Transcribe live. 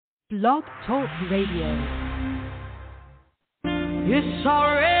Blog Talk Radio. It's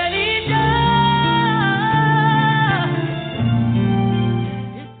already done.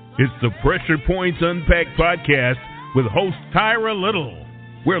 It's the Pressure Points Unpacked podcast with host Tyra Little.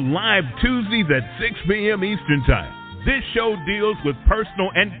 We're live Tuesdays at 6 p.m. Eastern Time. This show deals with personal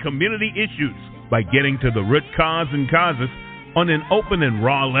and community issues by getting to the root cause and causes on an open and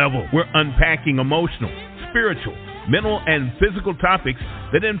raw level. We're unpacking emotional, spiritual, mental, and physical topics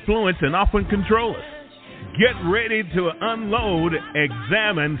that influence and often control us. Get ready to unload,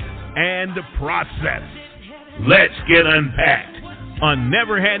 examine, and process. Let's get unpacked on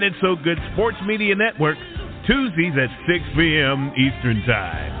Never Had It So Good Sports Media Network, Tuesdays at 6 p.m. Eastern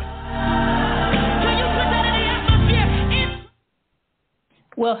Time.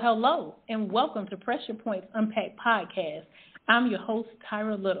 Well, hello, and welcome to Pressure Points Unpacked Podcast. I'm your host,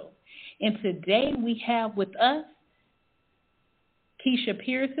 Tyra Little, and today we have with us Keisha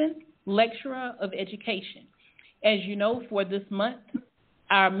Pearson, Lecturer of Education. As you know, for this month,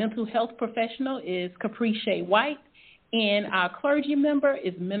 our mental health professional is Capricia White, and our clergy member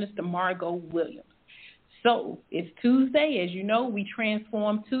is Minister Margo Williams. So it's Tuesday. As you know, we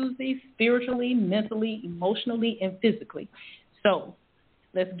transform Tuesdays spiritually, mentally, emotionally, and physically. So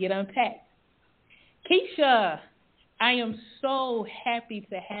let's get unpacked. Keisha, I am so happy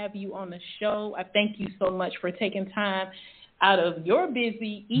to have you on the show. I thank you so much for taking time out of your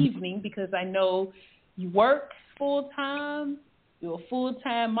busy evening, because I know you work full-time, you're a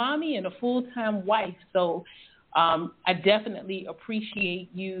full-time mommy and a full-time wife. So I definitely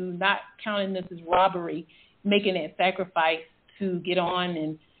appreciate you not counting this as robbery, making that sacrifice to get on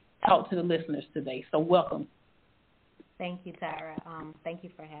and talk to the listeners today. So welcome. Thank you, Tyra. Thank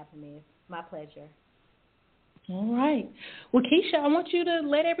you for having me. It's my pleasure. All right. Well, Keisha, I want you to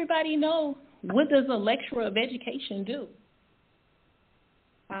let everybody know, what does a lecturer of education do?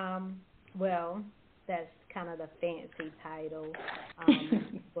 Well, that's kind of the fancy title,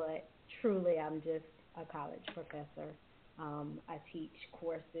 but truly I'm just a college professor. I teach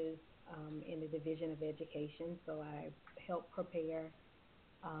courses in the Division of Education, so I help prepare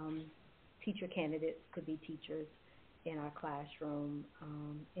teacher candidates to be teachers in our classroom,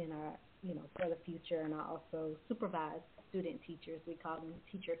 in our, for the future, and I also supervise student teachers. We call them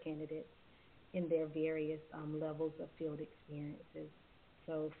teacher candidates in their various levels of field experiences.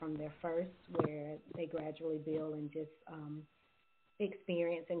 So from their first, where they gradually build and just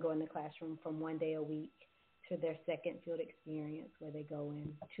experience and go in the classroom from 1 day a week, to their second field experience, where they go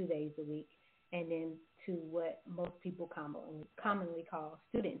in 2 days a week, and then to what most people commonly call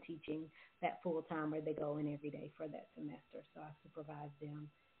student teaching, that full time, where they go in every day for that semester. So I supervise them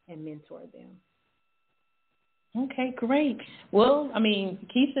and mentor them. Okay, great. Well,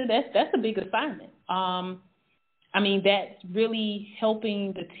 Keisha, that's a big assignment. That's really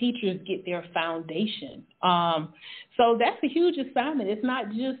helping the teachers get their foundation. So that's a huge assignment. It's not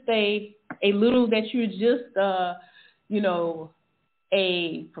just a little that you're just,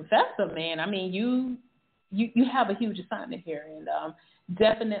 a professor, man. You have a huge assignment here, and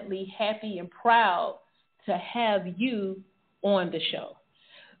definitely happy and proud to have you on the show.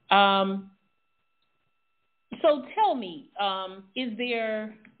 So tell me, is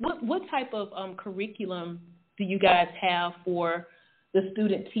there, what type of curriculum do you guys have for the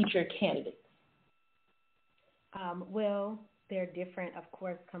student teacher candidates? Well, there are different, of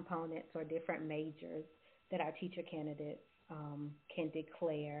course, components or different majors that our teacher candidates can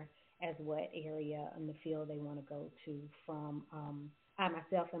declare as what area in the field they want to go to. From I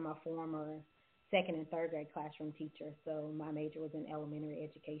myself am a former second and third grade classroom teacher, so my major was in elementary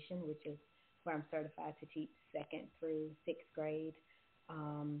education, which is where I'm certified to teach second through sixth grade.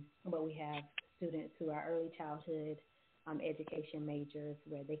 But we have students who are early childhood education majors,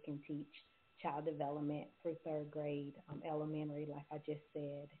 where they can teach child development through third grade, elementary, like I just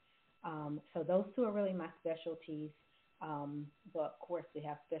said. So those two are really my specialties. But of course, we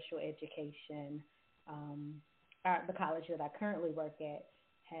have special education. The college that I currently work at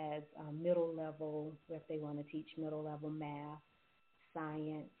has middle level, if they want to teach middle level math,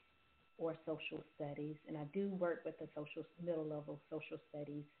 science, or social studies. And I do work with the middle level social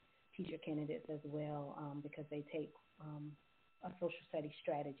studies teacher candidates as well, because they take a social studies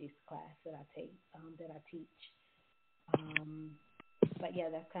strategies class that I teach. But yeah,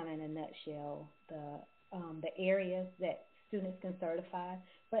 that's kind of in a nutshell the areas that students can certify.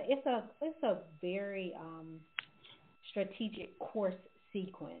 But it's a very strategic course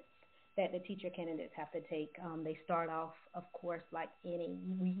sequence that the teacher candidates have to take. They start off, of course, like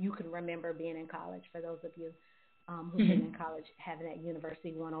you can remember being in college, for those of you who've been in college, having that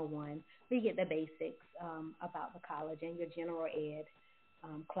University 101. We get the basics about the college and your general ed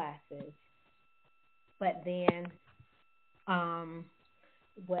classes. But then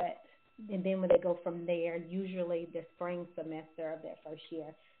and then when they go from there, usually the spring semester of that first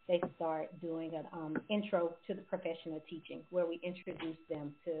year, they start doing an intro to the profession of teaching, where we introduce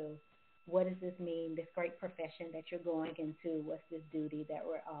them to what does this mean, this great profession that you're going into, what's this duty that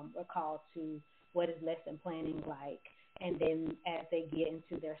we're called to, what is lesson planning like, and then as they get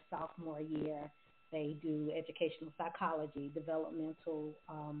into their sophomore year, they do educational psychology, developmental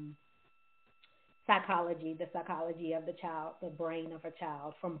psychology, the psychology of the child, the brain of a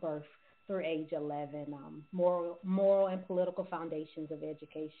child from birth through age 11, moral and political foundations of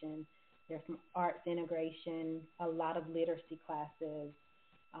education. There's some arts integration, a lot of literacy classes,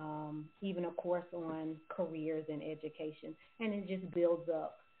 even a course on careers in education. And it just builds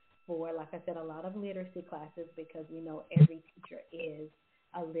up for, like I said, a lot of literacy classes, because we know every teacher is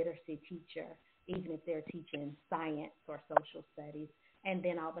a literacy teacher, even if they're teaching science or social studies. And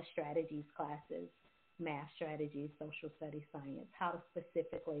then all the strategies classes, math strategies, social studies, science, how to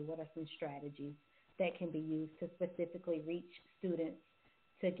specifically, what are some strategies that can be used to specifically reach students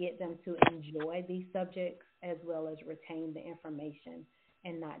to get them to enjoy these subjects as well as retain the information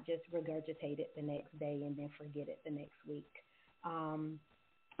and not just regurgitate it the next day and then forget it the next week.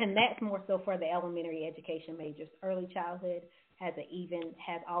 And that's more so for the elementary education majors. Early childhood has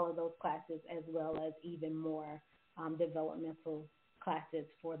all of those classes, as well as even more developmental classes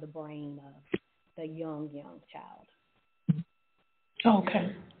for the brain of the young child.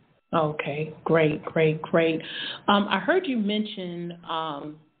 Okay. Great. I heard you mention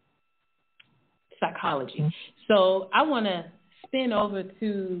psychology. So I want to spin over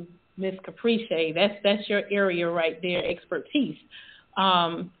to Ms. Capricia. That's your area right there, expertise.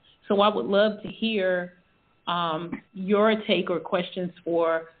 So I would love to hear your take or questions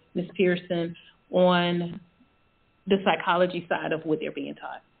for Ms. Pearson on the psychology side of what they're being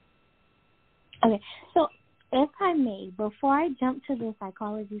taught. Okay, so if I may, before I jump to the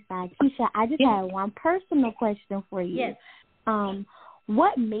psychology side, Keisha, I just had one personal question for you. Yes.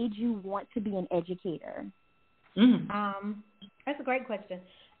 What made you want to be an educator? That's a great question.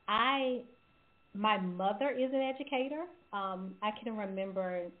 My mother is an educator. I can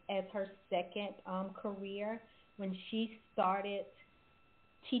remember as her second career when she started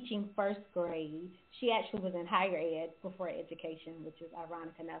teaching first grade. She actually was in higher ed before education, which is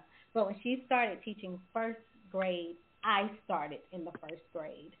ironic enough. But when she started teaching first grade, I started in the first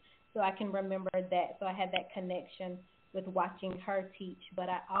grade. So I can remember that. So I had that connection with watching her teach. But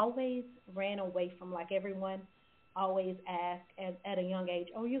I always ran away from, like everyone always asked at a young age,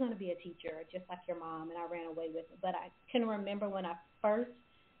 oh, you're going to be a teacher, just like your mom. And I ran away with it. But I can remember when I first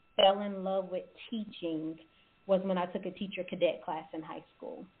fell in love with teaching was when I took a teacher cadet class in high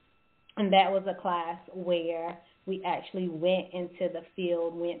school. And that was a class where we actually went into the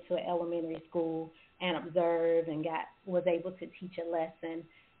field, went to an elementary school and observed and was able to teach a lesson.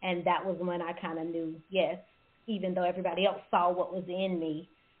 And that was when I kind of knew, yes, even though everybody else saw what was in me,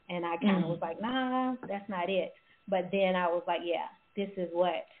 and I kind of was like, nah, that's not it. But then I was like, yeah, this is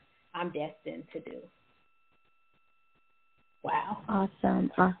what I'm destined to do. Wow.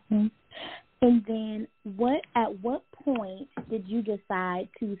 Awesome. And then at what point did you decide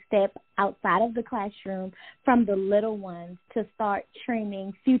to step outside of the classroom from the little ones to start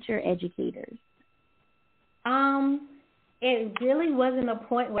training future educators? It really wasn't a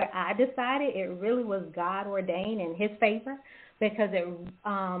point where I decided. It really was God ordained in His favor, because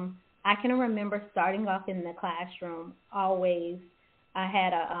I can remember starting off in the classroom. Always, I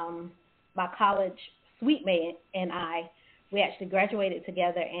had my college suite mate and we actually graduated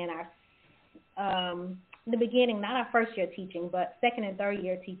together, and in the beginning, not our first year teaching, but second and third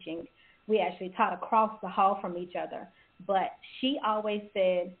year teaching, we actually taught across the hall from each other. But she always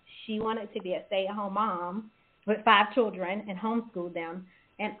said she wanted to be a stay-at-home mom with 5 children and homeschool them.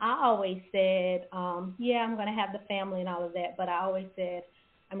 And I always said, yeah, I'm going to have the family and all of that, but I always said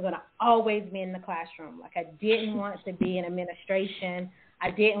I'm going to always be in the classroom. Like, I didn't want to be in administration.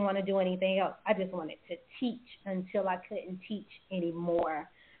 I didn't want to do anything else. I just wanted to teach until I couldn't teach anymore.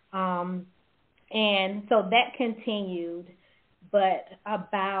 And so that continued, but I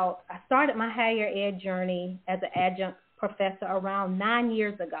started my higher ed journey as an adjunct professor around 9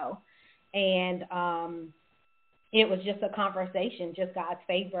 years ago. And it was just a conversation, just God's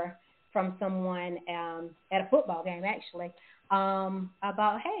favor from someone at a football game, actually,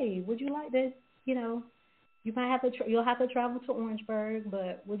 about, hey, would you like to, you might have to, you'll have to travel to Orangeburg,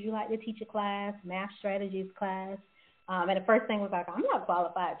 but would you like to teach a class, math strategies class? And the first thing was like, I'm not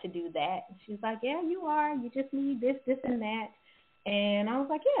qualified to do that. And she was like, yeah, you are. You just need this, and that. And I was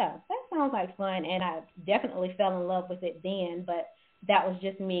like, yeah, that sounds like fun. And I definitely fell in love with it then. But that was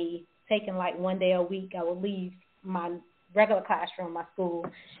just me taking like one day a week. I would leave my regular classroom, my school,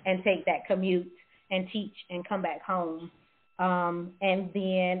 and take that commute and teach and come back home. And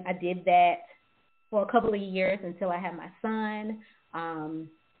then I did that for a couple of years until I had my son.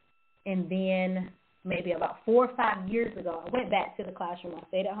 And then maybe about 4 or 5 years ago, I went back to the classroom. I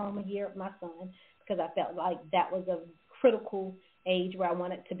stayed at home a year with my son because I felt like that was a critical age where I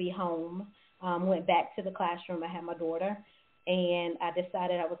wanted to be home. Went back to the classroom. I had my daughter, and I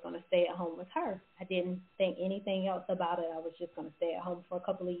decided I was going to stay at home with her. I didn't think anything else about it. I was just going to stay at home for a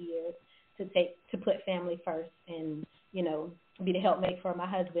couple of years to put family first and, you know, be the helpmate for my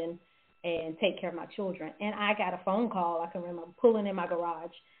husband and take care of my children. And I got a phone call. I can remember pulling in my garage.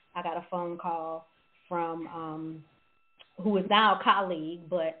 I got a phone call from who is now a colleague,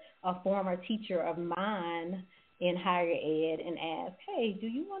 but a former teacher of mine in higher ed, and asked, hey, do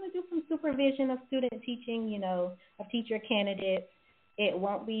you want to do some supervision of student teaching, you know, of teacher candidates? It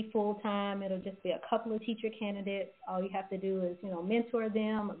won't be full-time. It'll just be a couple of teacher candidates. All you have to do is, you know, mentor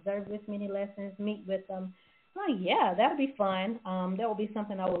them, observe this many lessons, meet with them. I'm like, yeah, that'll be fun. That will be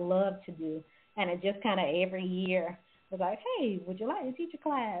something I would love to do. And it just kind of every year was like, hey, would you like to teach a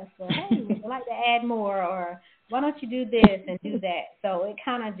class? Or, hey, would you like to add more? Or why don't you do this and do that? So it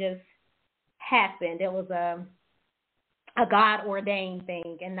kind of just happened. It was a God-ordained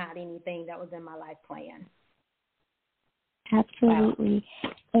thing and not anything that was in my life plan. Absolutely.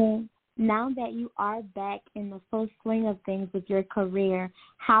 Wow. And now that you are back in the full swing of things with your career,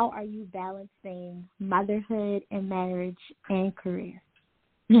 how are you balancing motherhood and marriage and career?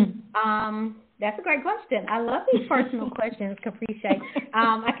 That's a great question. I love these personal questions, Capricia.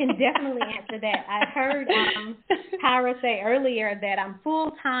 I can definitely answer that. I heard Tyra say earlier that I'm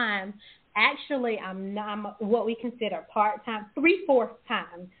full-time. Actually, I'm what we consider part-time. 3/4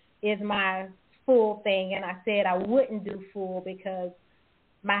 time is my full thing, and I said I wouldn't do full because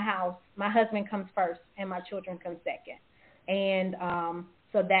my husband comes first, and my children come second. And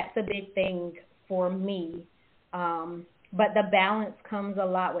so that's a big thing for me. But the balance comes a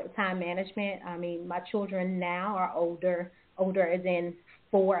lot with time management. I mean, my children now are older as in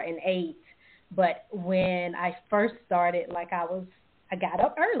 4 and 8. But when I first started, like I got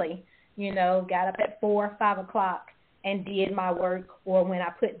up early, you know, got up at 4 or 5 o'clock and did my work, or when I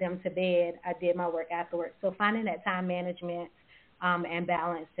put them to bed, I did my work afterwards. So finding that time management and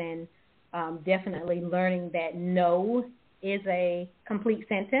balance, and definitely learning that no is a complete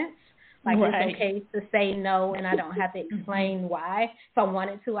sentence. Like It's okay to say no, and I don't have to explain why. If I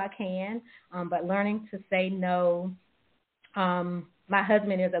wanted to, I can. But learning to say no. My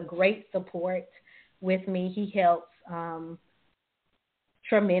husband is a great support with me. He helps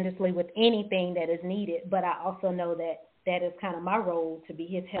tremendously with anything that is needed. But I also know that is kind of my role, to be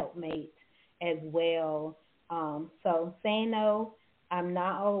his helpmate as well. So saying no, I'm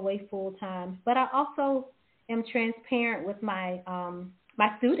not all the way full time. But I also am transparent with my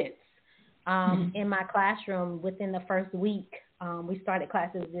students. In my classroom within the first week. We started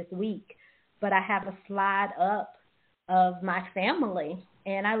classes this week, but I have a slide up of my family,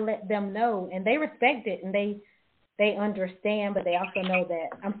 and I let them know, and they respect it, and they understand, but they also know that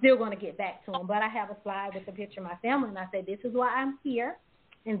I'm still going to get back to them. But I have a slide with a picture of my family, and I say, this is why I'm here,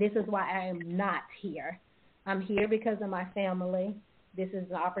 and this is why I am not here. I'm here because of my family. This is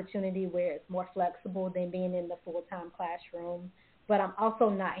an opportunity where it's more flexible than being in the full-time classroom. But I'm also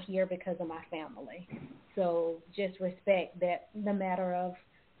not here because of my family. So just respect that no matter of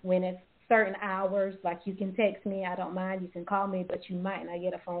when it's certain hours, like you can text me, I don't mind, you can call me, but you might not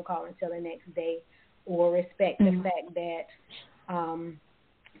get a phone call until the next day. Or respect the fact that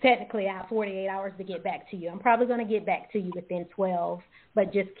technically I have 48 hours to get back to you. I'm probably going to get back to you within 12,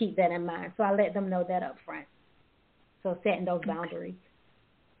 but just keep that in mind. So I let them know that up front. So setting those boundaries.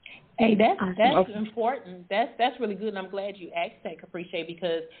 Hey, that's important. That's really good, and I'm glad you asked that, Capricia,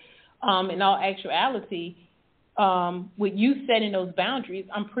 because in all actuality, with you setting those boundaries,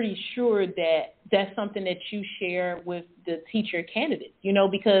 I'm pretty sure that that's something that you share with the teacher candidates, you know,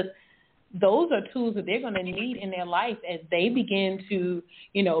 because those are tools that they're going to need in their life as they begin to,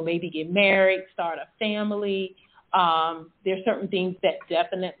 you know, maybe get married, start a family. There's certain things that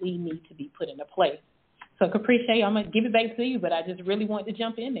definitely need to be put into place. So, Capricia, I'm going to give it back to you, but I just really want to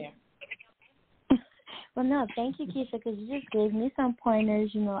jump in there. Well, no, thank you, Keisha, because you just gave me some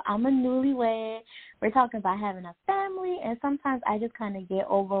pointers. You know, I'm a newlywed. We're talking about having a family, and sometimes I just kind of get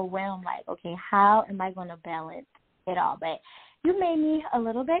overwhelmed, like, okay, how am I going to balance it all? But you made me a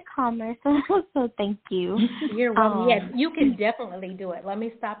little bit calmer, so thank you. You're welcome. Yes, you can definitely do it. Let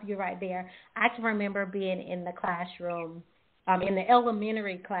me stop you right there. I can remember being in the classroom, in the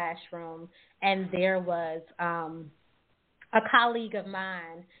elementary classroom, and there was a colleague of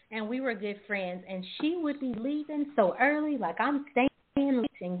mine, and we were good friends, and she would be leaving so early, like I'm staying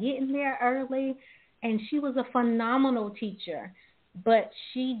late and getting there early, and she was a phenomenal teacher, but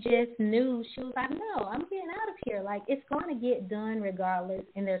she just knew, she was like, no, I'm getting out of here. Like, it's going to get done regardless,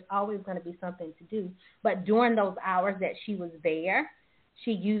 and there's always going to be something to do. But during those hours that she was there,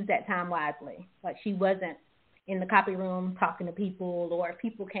 she used that time wisely. Like, she wasn't in the copy room talking to people, or if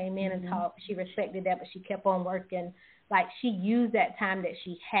people came in and talked, she respected that, but she kept on working. Like, she used that time that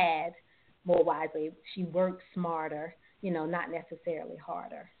she had more wisely. She worked smarter, not necessarily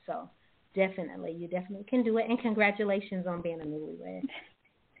harder. So definitely, you definitely can do it. And congratulations on being a newlywed.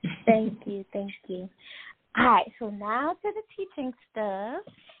 Thank you. All right, so now to the teaching stuff.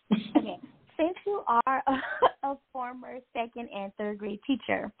 Okay, since you are a former second and third grade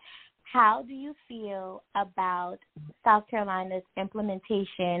teacher, how do you feel about South Carolina's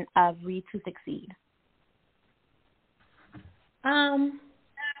implementation of Read to Succeed?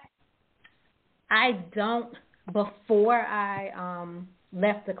 Before I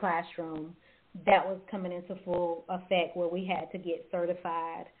left the classroom, that was coming into full effect where we had to get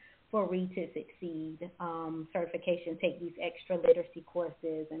certified for Read to Succeed certification, take these extra literacy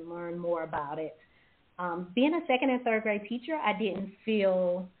courses and learn more about it. Being a second and third grade teacher, I didn't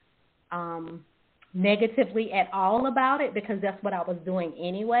feel negatively at all about it because that's what I was doing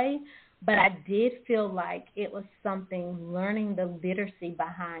anyway. But I did feel like it was something, learning the literacy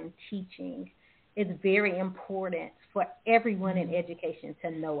behind teaching is very important for everyone in education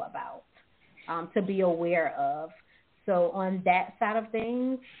to know about, to be aware of. So on that side of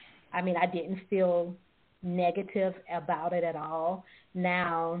things, I mean, I didn't feel negative about it at all.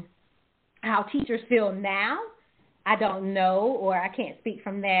 Now, how teachers feel now, I don't know, or I can't speak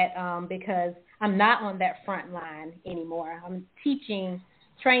from that because I'm not on that front line anymore. I'm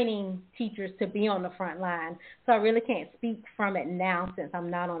training teachers to be on the front line. So I really can't speak from it now since I'm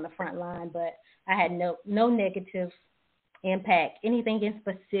not on the front line, but I had no negative impact. Anything in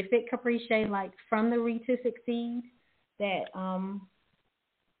specific, Capricia, like from the Read to Succeed that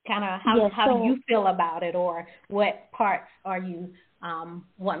kind of how do you feel about it, or what parts are you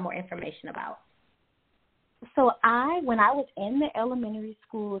want more information about? So when I was in the elementary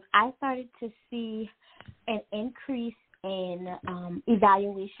schools, I started to see an increase in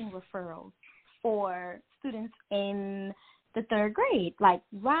evaluation referrals for students in the third grade, like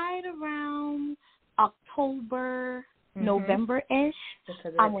right around October, November-ish,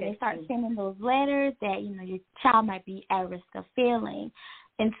 when they start sending those letters that, your child might be at risk of failing.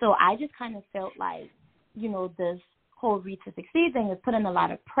 And so I just kind of felt like, this whole Read to Succeed thing is putting a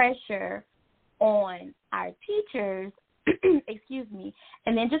lot of pressure on our teachers, excuse me,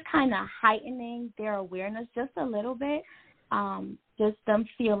 and then just kind of heightening their awareness just a little bit, just them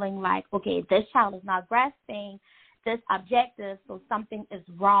feeling like, okay, this child is not grasping this objective, so something is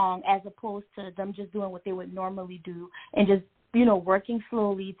wrong, as opposed to them just doing what they would normally do and just, working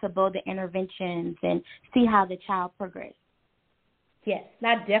slowly to build the interventions and see how the child progresses. Yes,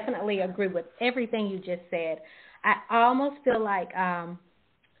 I definitely agree with everything you just said. I almost feel like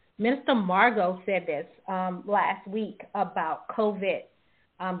Minister Margo said this last week about COVID,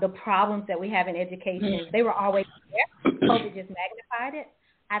 the problems that we have in education. They were always there. COVID just magnified it.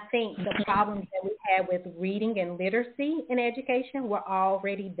 I think the problems that we had with reading and literacy in education were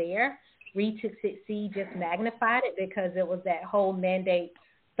already there. Read to Succeed just magnified it because it was that whole mandate.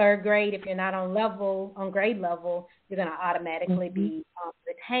 Third grade, if you're not on grade level, you're going to automatically be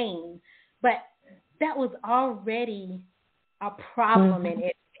retained. But that was already a problem in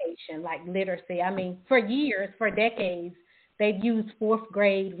education, like literacy. I mean, for decades, they've used fourth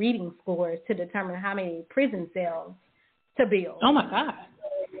grade reading scores to determine how many prison cells to build. Oh, my God.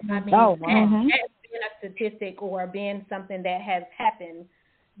 I mean, that's been a statistic or been something that has happened,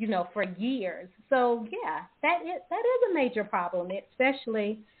 for years. So, yeah, that is a major problem,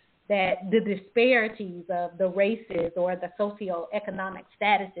 especially that the disparities of the races or the socioeconomic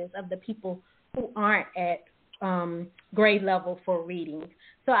statuses of the people who aren't at grade level for reading.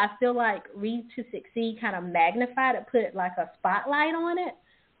 So I feel like Read to Succeed kind of magnified it, put like a spotlight on it,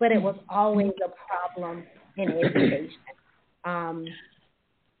 but it was always a problem in education.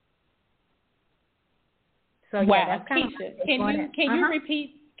 So yeah, wow, that's kind Keisha,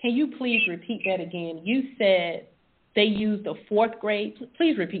 can you please repeat that again? You said they used the fourth grade.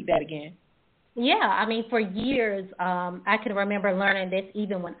 Please repeat that again. Yeah, I mean, for years, I can remember learning this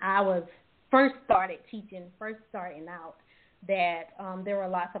even when I was first starting out, that there were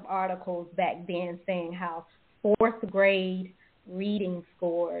lots of articles back then saying how fourth grade reading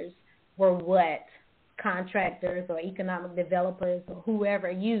scores were what contractors or economic developers or whoever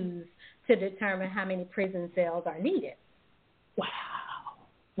use to determine how many prison cells are needed.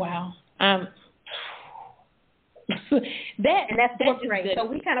 Wow. That's fourth grade. So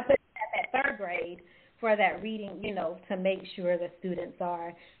we kind of put at that third grade for that reading, to make sure the students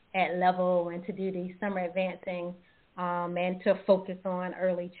are at level and to do these summer advancing and to focus on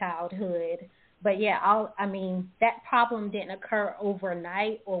early childhood. But yeah, that problem didn't occur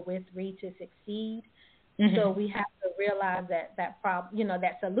overnight or with Read to Succeed. Mm-hmm. So we have to realize that problem,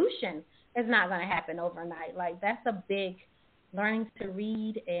 that solution is not going to happen overnight. Like, that's a big, learning to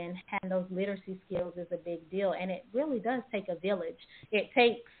read and having those literacy skills is a big deal. And it really does take a village. It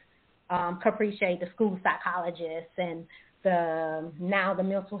takes Capricia, the school psychologist, and the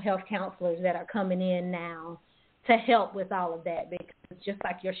mental health counselors that are coming in now to help with all of that. Because just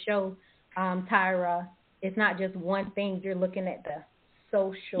like your show, Tyra, it's not just one thing. You're looking at the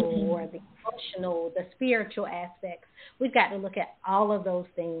social or the emotional, the spiritual aspects. We've got to look at all of those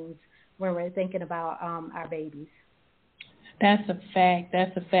things when we're thinking about our babies. That's a fact.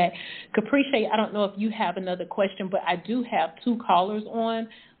 Capricia, I don't know if you have another question, but I do have 2 callers on.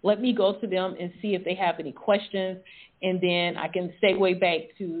 Let me go to them and see if they have any questions, and then I can segue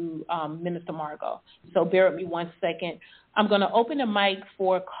back to Minister Margo. So bear with me 1 second. I'm going to open the mic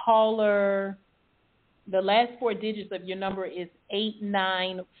for caller. The last 4 digits of your number is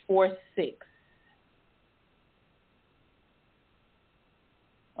 8946.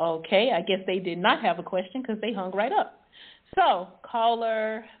 Okay, I guess they did not have a question because they hung right up. So,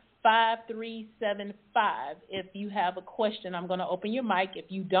 caller 5375, if you have a question, I'm going to open your mic. If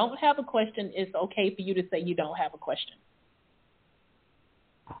you don't have a question, it's okay for you to say you don't have a question.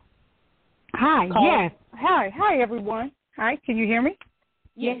 Hi, yes. Hi, everyone. Hi, can you hear me?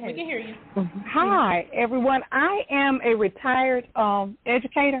 Yes, we can hear you. Hi, everyone. I am a retired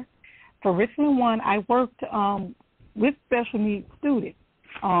educator for Richland One. I worked with special needs students.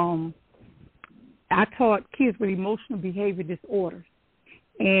 I taught kids with emotional behavior disorders.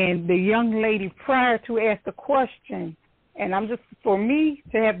 And the young lady prior to asked a question, and for me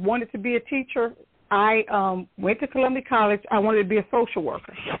to have wanted to be a teacher, I went to Columbia College. I wanted to be a social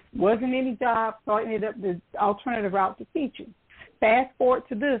worker. Wasn't any job, so I ended up the alternative route to teaching. Fast forward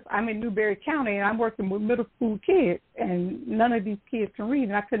to this, I'm in Newberry County, and I'm working with middle school kids, and none of these kids can read,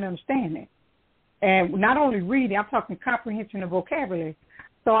 and I couldn't understand that. And not only reading, I'm talking comprehension and vocabulary.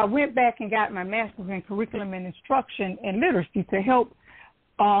 So I went back and got my master's in curriculum and instruction and literacy to help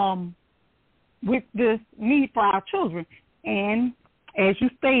with this need for our children. And as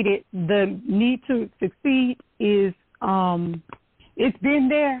you stated, the need to succeed is it's been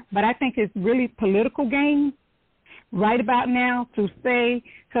there, but I think it's really political game right about now to say,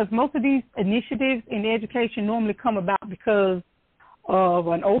 because most of these initiatives in education normally come about because of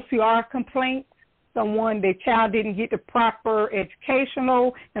an OCR complaint. Their child didn't get the proper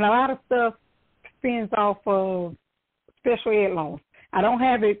educational, and a lot of stuff spins off of special ed laws. I don't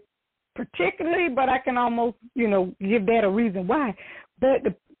have it particularly, but I can almost, give that a reason why. But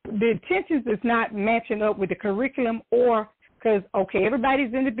the intentions is not matching up with the curriculum, or because,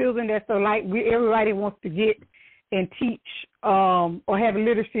 everybody's in the building that's alike. Everybody wants to get and teach or have a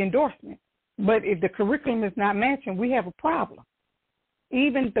literacy endorsement. But if the curriculum is not matching, we have a problem.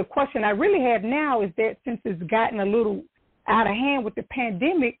 Even the question I really have now is that since it's gotten a little out of hand with the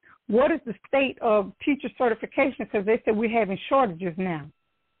pandemic, what is the state of teacher certification? Because they said we're having shortages now.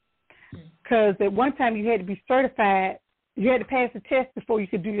 Because at one time you had to be certified, you had to pass the test before you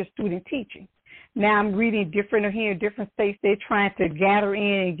could do your student teaching. Now I'm reading here in different states, they're trying to gather in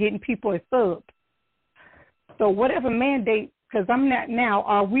and getting people as subs. So whatever mandate, because I'm not now,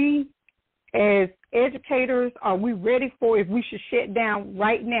 are we as educators, are we ready for if we should shut down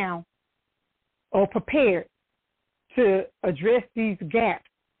right now or prepared to address these gaps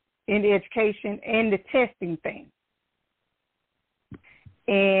in the education and the testing thing?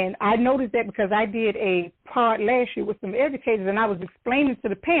 And I noticed that because I did a part last year with some educators, and I was explaining to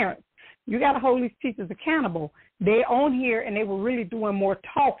the parents, you got to hold these teachers accountable. They're on here, and they were really doing more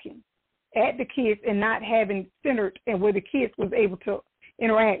talking at the kids and not having centered and where the kids was able to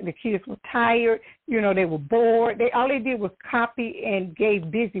interact. The kids were tired, they were bored. All they did was copy and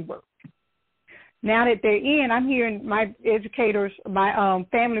gave busy work. Now that they're in, I'm hearing my educators, my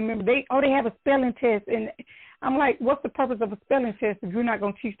family members, they have a spelling test. And I'm like, what's the purpose of a spelling test if you're not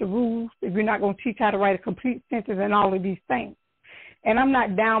going to teach the rules, if you're not going to teach how to write a complete sentence and all of these things? And I'm not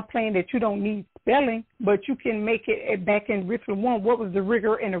downplaying that you don't need spelling, but you can make it back in Richland 1. What was the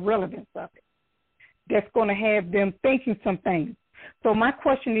rigor and the relevance of it? That's going to have them thinking some things. So my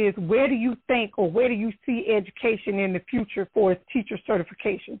question is, where do you think or where do you see education in the future for teacher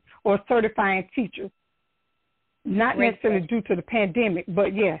certification or certifying teachers? Not necessarily due to the pandemic,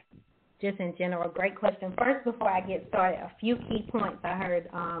 but yes. just in general. Great question. First, before I get started, a few key points I heard.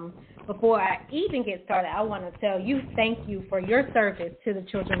 Before I even get started, I want to tell you thank you for your service to the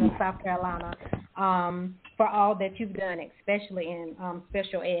children of South Carolina, for all that you've done, especially in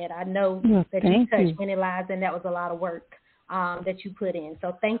special ed. I know that you touched many lives, and that was a lot of work that you put in.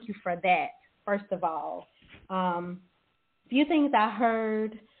 So thank you for that, first of all. Few things I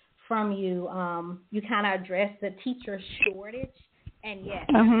heard from you. You kind of addressed the teacher shortage. And yes,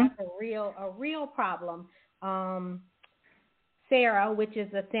 that's a real problem. SARA, which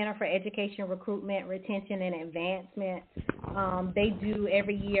is the Center for Education Recruitment, Retention, and Advancement, they do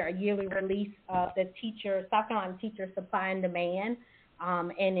every year a yearly release of the South Carolina Teacher Supply and Demand.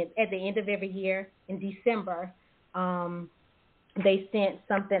 And at the end of every year, in December, they sent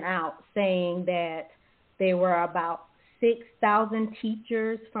something out saying that there were about 6,000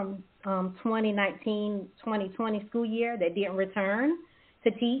 teachers from 2019-2020 school year that didn't return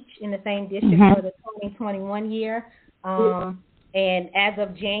to teach in the same district for the 2021 year. And as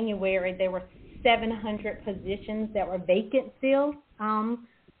of January, there were 700 positions that were vacant still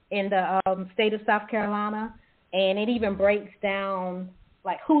in the state of South Carolina. And it even breaks down,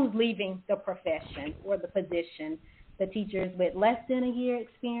 like, who's leaving the profession or the position. The teachers with less than a year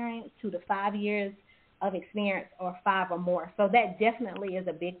experience, 2 to 5 years of experience, or 5 or more. So that definitely is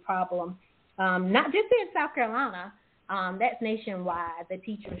a big problem, not just in South Carolina. That's nationwide, the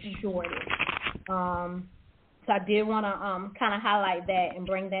teacher shortage. So I did want to kind of highlight that and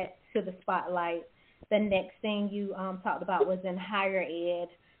bring that to the spotlight. The next thing you talked about was in higher ed,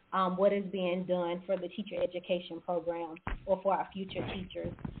 what is being done for the teacher education program or for our future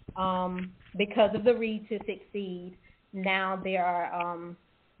teachers. Because of the Read to Succeed, now there are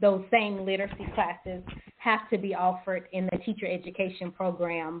those same literacy classes have to be offered in the teacher education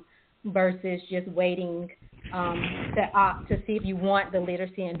program versus just waiting to opt to see if you want the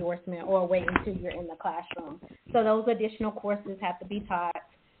literacy endorsement or wait until you're in the classroom. So those additional courses have to be taught.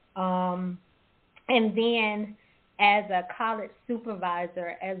 And then as a college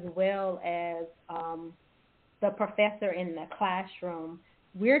supervisor as well as the professor in the classroom,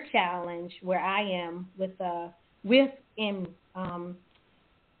 we're challenged where I am with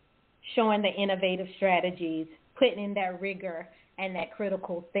showing the innovative strategies, putting in that rigor and that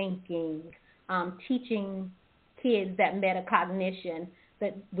critical thinking, teaching kids that metacognition,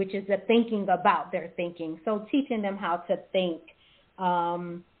 which is the thinking about their thinking. So teaching them how to think.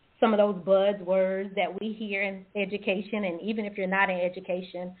 Some of those buzzwords that we hear in education, and even if you're not in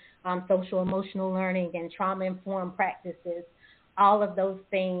education, social emotional learning and trauma-informed practices, all of those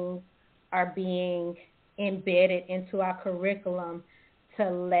things are being embedded into our curriculum to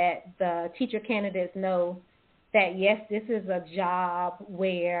let the teacher candidates know that, yes, this is a job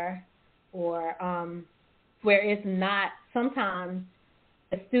where it's not, sometimes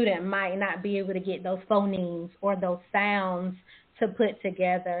the student might not be able to get those phonemes or those sounds to put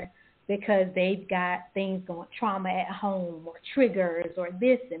together because they've got things going, trauma at home or triggers or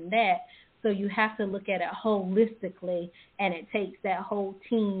this and that. So you have to look at it holistically, and it takes that whole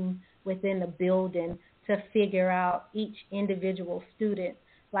team within the building to figure out each individual student,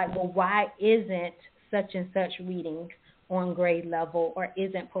 like, well, why isn't such and such reading on grade level or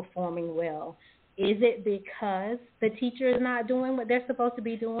isn't performing well? Is it because the teacher is not doing what they're supposed to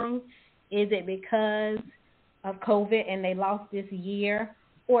be doing? Is it because of COVID and they lost this year?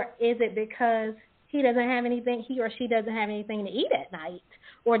 Or is it because he or she doesn't have anything to eat at night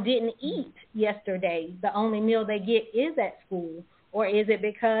or didn't eat yesterday? The only meal they get is at school. Or is it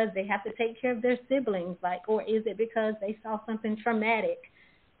because they have to take care of their siblings? Or is it because they saw something traumatic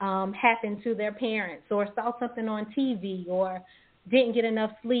happen to their parents, or saw something on TV, or didn't get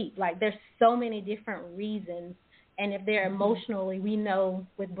enough sleep? There's so many different reasons. And if they're emotionally, we know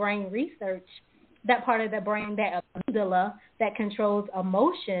with brain research, that part of the brain, that amygdala that controls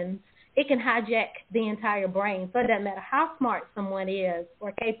emotions, it can hijack the entire brain. So it doesn't matter how smart someone is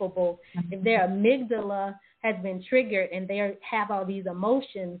or capable, if their amygdala has been triggered and they have all these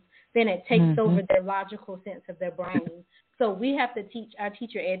emotions, then it takes over their logical sense of their brain. So we have to teach our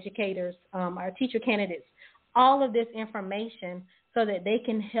teacher educators, our teacher candidates, all of this information so that they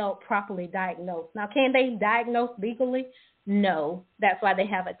can help properly diagnose. Now, can they diagnose legally? No. That's why they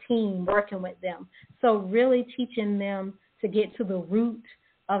have a team working with them. So really teaching them to get to the root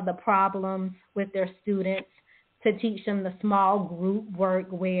of the problems with their students, to teach them the small group work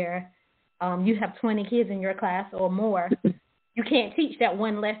where you have 20 kids in your class or more. You can't teach that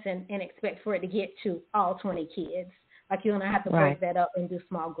one lesson and expect for it to get to all 20 kids. You're going to have to break that up and do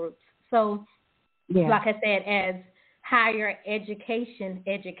small groups. So, like I said, as higher education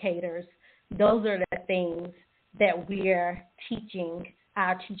educators, those are the things that we're teaching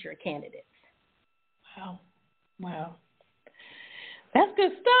our teacher candidates. Wow. That's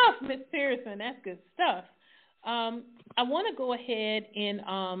good stuff, Ms. Pearson. That's good stuff. I want to go ahead and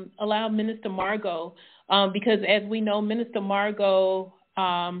allow Minister Margo, because as we know, Minister Margo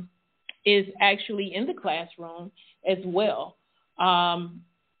is actually in the classroom as well.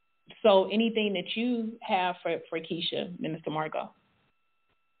 So anything that you have for Keisha, Minister Margo?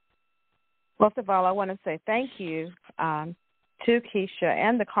 First of all, I want to say thank you to Keisha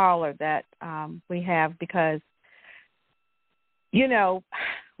and the caller that we have, because, you know,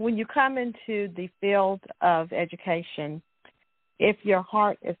 when you come into the field of education, if your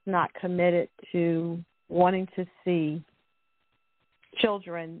heart is not committed to wanting to see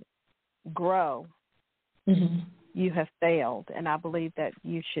children grow, you have failed, and I believe that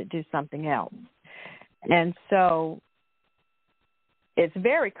you should do something else. And so it's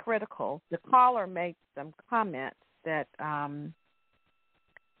very critical. The caller made some comments that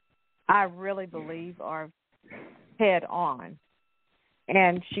I really believe are head on.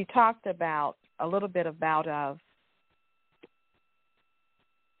 And she talked about a little bit about as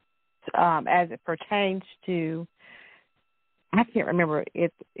it pertains to, I can't remember,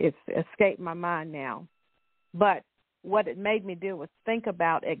 it's escaped my mind now. But what it made me do was think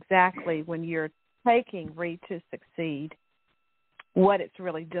about exactly when you're taking Read to Succeed, what it's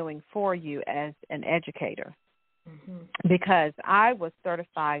really doing for you as an educator. Because I was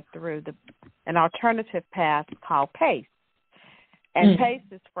certified through an alternative path called PACE. And PACE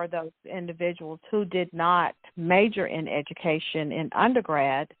is for those individuals who did not major in education in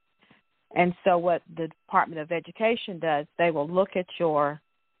undergrad. And so what the Department of Education does, they will look at your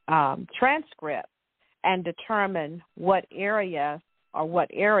transcript and determine what area or what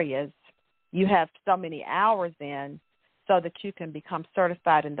areas you have so many hours in so that you can become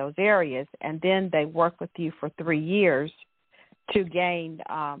certified in those areas. And then they work with you for 3 years to gain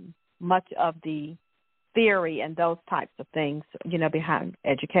much of the theory and those types of things, you know, behind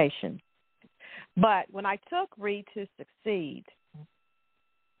education. But when I took Read to Succeed,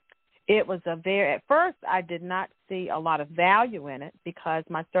 it was at first I did not see a lot of value in it because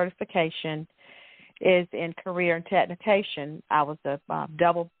my certification is in career and technication. I was a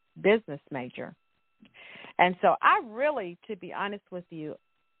double business major. And so I really, to be honest with you,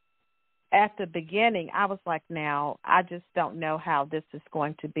 at the beginning, I was like, now, I just don't know how this is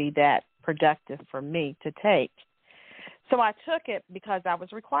going to be that productive for me to take. So I took it because I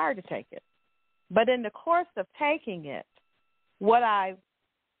was required to take it. But in the course of taking it, what I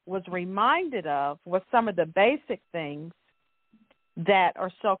was reminded of was some of the basic things that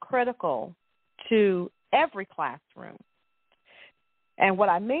are so critical to every classroom. And what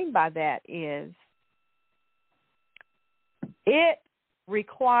I mean by that is it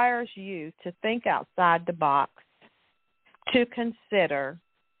requires you to think outside the box, to consider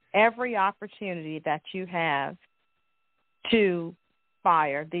every opportunity that you have to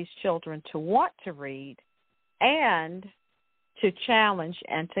inspire these children to want to read and to challenge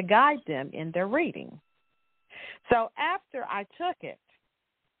and to guide them in their reading. So after I took it,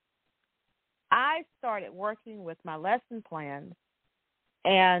 I started working with my lesson plans,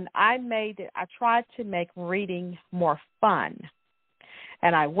 and I tried to make reading more fun.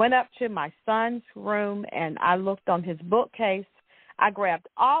 And I went up to my son's room, and I looked on his bookcase. I grabbed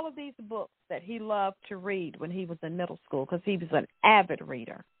all of these books that he loved to read when he was in middle school because he was an avid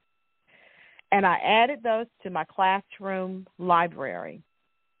reader. And I added those to my classroom library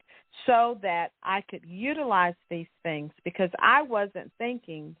so that I could utilize these things because I wasn't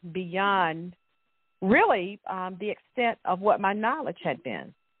thinking beyond really the extent of what my knowledge had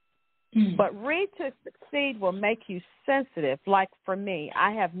been. But Read to Succeed will make you sensitive. Like for me,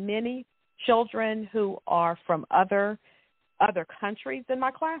 I have many children who are from other countries in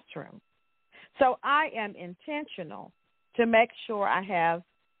my classroom. So I am intentional to make sure I have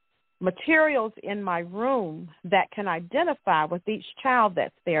materials in my room that can identify with each child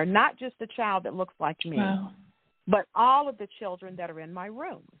that's there, not just the child that looks like me, but all of the children that are in my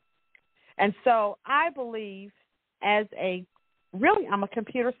room. And so I believe I'm a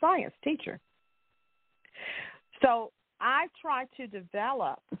computer science teacher. So I try to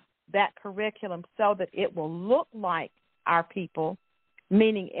develop that curriculum so that it will look like our people,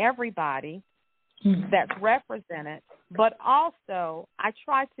 meaning everybody that's represented, but also I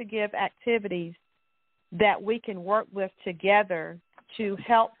try to give activities that we can work with together to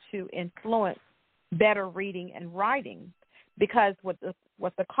help to influence better reading and writing. Because what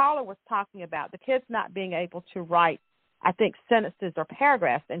the caller was talking about, the kids not being able to write, I think, sentences or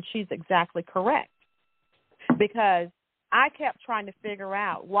paragraphs, and she's exactly correct. Because I kept trying to figure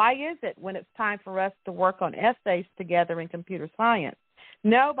out why is it when it's time for us to work on essays together in computer science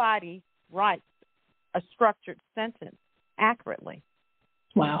Nobody writes a structured sentence accurately.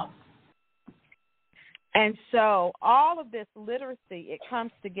 Wow. And so all of this literacy, it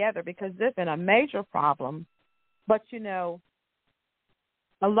comes together because there's been a major problem. But, you know,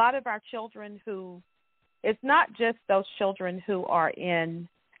 a lot of our children who, it's not just those children who are in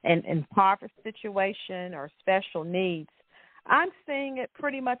an impoverished situation or special needs. I'm seeing it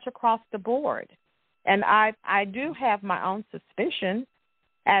pretty much across the board. And I do have my own suspicion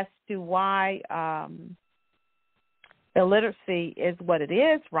as to why illiteracy is what it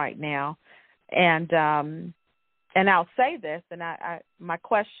is right now. And I'll say this, and my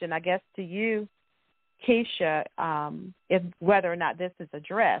question, I guess, to you, Keisha, is whether or not this is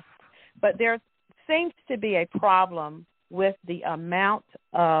addressed. But there seems to be a problem with the amount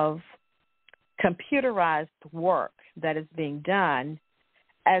of computerized work that is being done,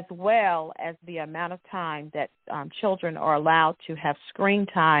 as well as the amount of time that children are allowed to have screen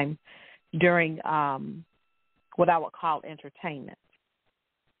time during what I would call entertainment.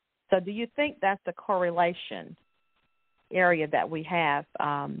 So do you think that's the correlation area that we have,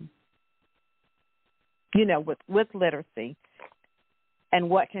 with literacy and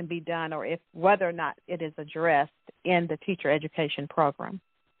what can be done, or whether or not it is addressed in the teacher education program?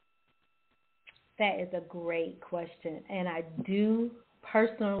 That is a great question. And I do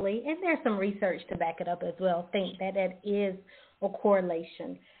personally, and there's some research to back it up as well, think that is a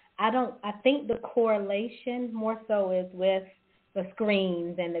correlation. I think the correlation more so is with the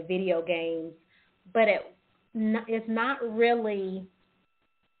screens and the video games, but it's not really,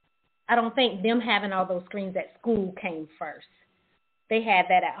 I don't think them having all those screens at school came first. They had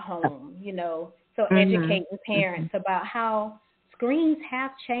that at home, so educating parents about how screens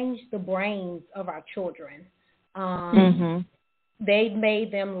have changed the brains of our children. They've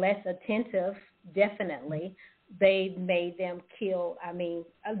made them less attentive, definitely. They've made them kill,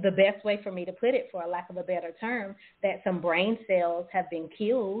 the best way for me to put it, for lack of a better term, that some brain cells have been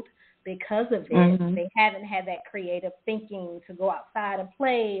killed because of it. They haven't had that creative thinking to go outside and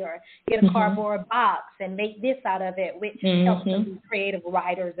play or get a cardboard box and make this out of it, which helps them be creative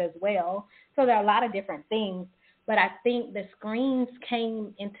writers as well. So there are a lot of different things. But I think the screens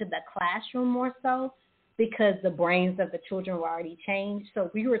came into the classroom more so because the brains of the children were already changed.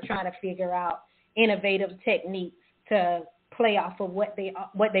 So we were trying to figure out innovative techniques to play off of what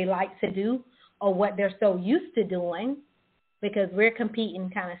they like to do or what they're so used to doing, because we're competing,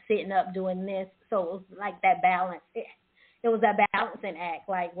 kind of sitting up doing this. So it was like that balance. It was that balancing act.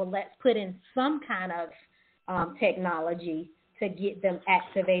 Like, well, let's put in some kind of technology to get them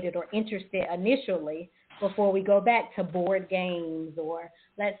activated or interested initially before we go back to board games, or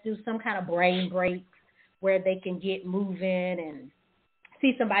let's do some kind of brain breaks where they can get moving and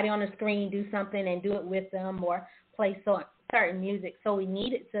see somebody on the screen do something and do it with them, or play certain music. So we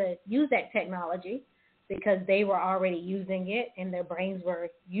needed to use that technology because they were already using it and their brains were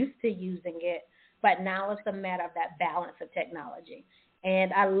used to using it. But now it's a matter of that balance of technology.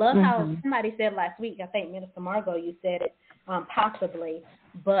 And I love how somebody said last week, I think Minister Margo, you said it possibly,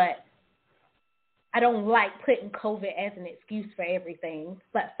 but I don't like putting COVID as an excuse for everything,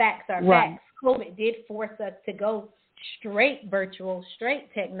 but facts are facts. COVID did force us to go straight virtual,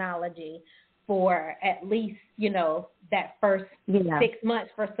 straight technology for at least, that first 6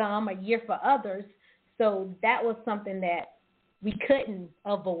 months for some, a year for others. So that was something that we couldn't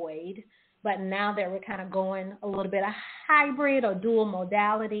avoid. But now that we're kind of going a little bit of hybrid or dual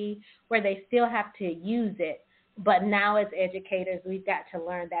modality where they still have to use it. But now as educators, we've got to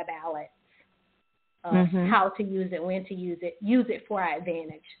learn that balance of how to use it, when to use it for our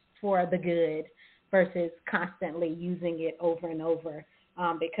advantage, for the good, versus constantly using it over and over,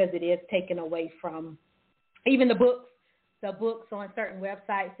 because it is taken away from even the books on certain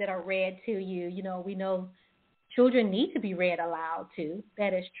websites that are read to you. We know children need to be read aloud too.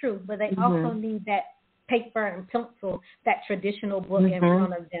 That is true. But they also need that paper and pencil, that traditional book in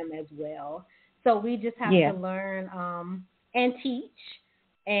front of them as well. So we just have to learn and teach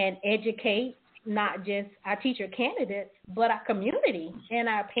and educate not just our teacher candidates, but our community and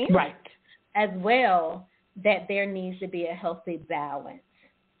our parents as well, that there needs to be a healthy balance.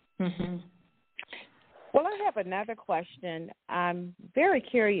 Well, I have another question. I'm very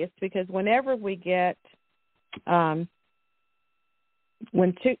curious because whenever we get, when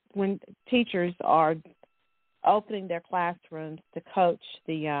teachers are opening their classrooms to coach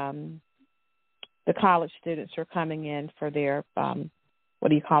the college students who are coming in for their,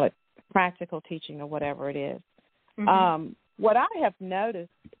 practical teaching or whatever it is. What I have noticed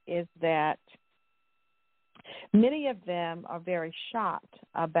is that many of them are very shocked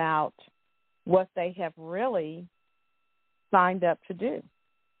about what they have really signed up to do.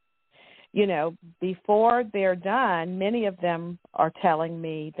 You know, before they're done, many of them are telling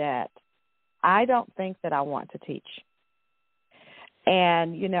me that I don't think that I want to teach.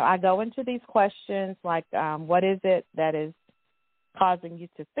 And, you know, I go into these questions like, what is it that is causing you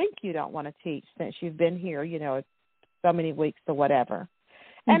to think you don't want to teach since you've been here, you know, so many weeks or whatever.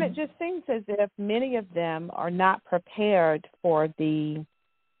 And it just seems as if many of them are not prepared for the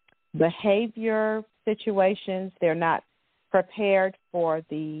behavior situations. They're not prepared for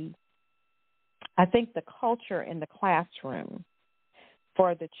the culture in the classroom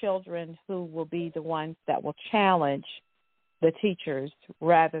for the children who will be the ones that will challenge the teachers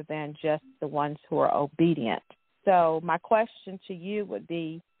rather than just the ones who are obedient. So my question to you would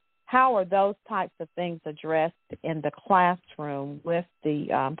be, how are those types of things addressed in the classroom with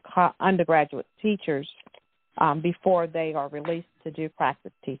the undergraduate teachers before they are released to do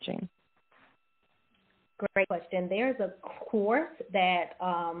practice teaching? Great question. There's a course that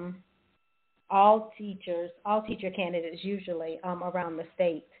all teacher candidates usually around the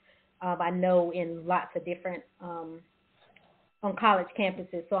state, I know in lots of different on college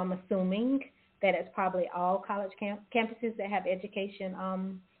campuses, so I'm assuming that it's probably all college campuses that have education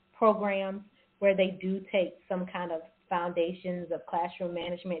programs where they do take some kind of foundations of classroom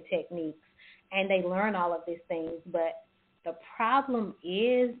management techniques, and they learn all of these things. But the problem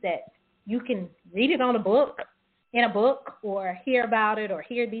is that you can read it in a book, or hear about it, or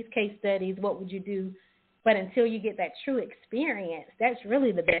hear these case studies, what would you do? But until you get that true experience, that's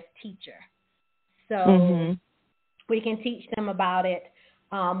really the best teacher. So we can teach them about it.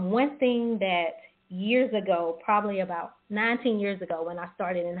 One thing that years ago, probably about 19 years ago when I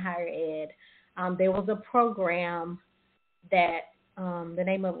started in higher ed, there was a program that the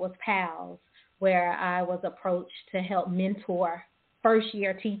name of it was PALS, where I was approached to help mentor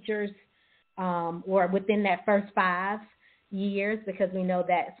first-year teachers or within that first 5 years, because we know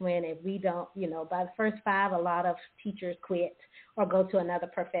that's when, if we don't, by the first 5, a lot of teachers quit or go to another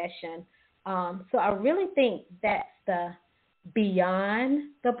profession. So I really think that's the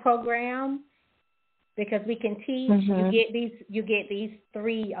beyond the program, because we can teach. You get these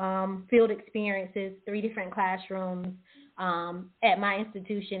 3 field experiences, 3 different classrooms. At my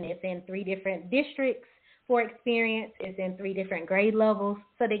institution, it's in 3 different districts for experience. It's in 3 different grade levels,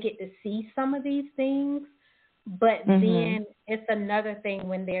 so they get to see some of these things. But then it's another thing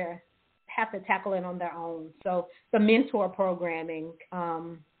when they have to tackle it on their own. So the mentor programming,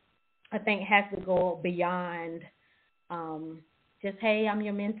 I think, has to go beyond just, hey, I'm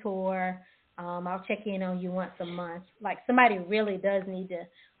your mentor. I'll check in on you once a month. Like, somebody really does need to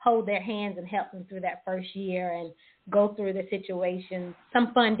hold their hands and help them through that first year and go through the situation.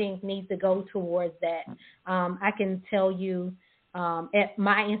 Some funding needs to go towards that. I can tell you at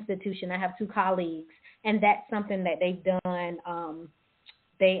my institution, I have 2 colleagues, and that's something that they've done.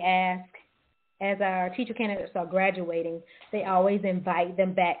 They ask, as our teacher candidates are graduating, they always invite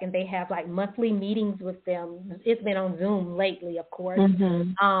them back, and they have like monthly meetings with them. It's been on Zoom lately, of course.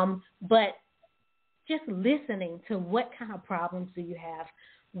 But just listening to what kind of problems do you have?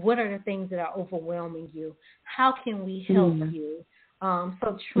 What are the things that are overwhelming you? How can we help you?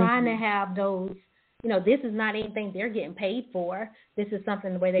 So trying to have those, this is not anything they're getting paid for. This is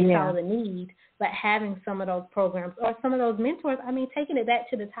something where they saw the need, but having some of those programs or some of those mentors, taking it back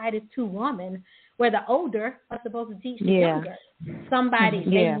to the Titus 2 woman, where the older are supposed to teach the younger.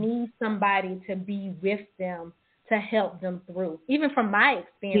 They need somebody to be with them to help them through. Even from my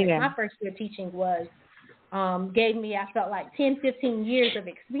experience, my first year teaching was gave me, I felt like 10, 15 years of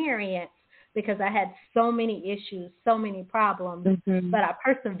experience, because I had so many issues, so many problems, but I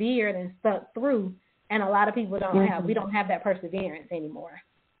persevered and stuck through. And a lot of people don't have, we don't have that perseverance anymore.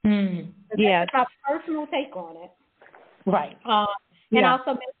 That's my personal take on it. Right. And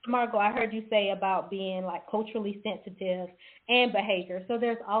also, Mr. Margo, I heard you say about being like culturally sensitive and behavior. So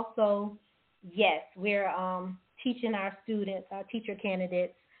there's also, we're teaching our students, our teacher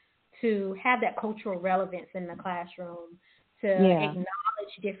candidates, to have that cultural relevance in the classroom, to acknowledge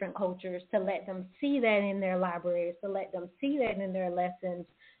different cultures, to let them see that in their libraries, to let them see that in their lessons,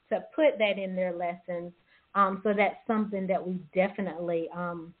 to put that in their lessons. So that's something that we definitely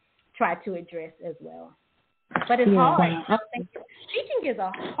try to address as well. But it's hard. I think teaching is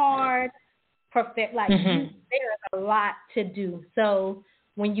a hard there's a lot to do. So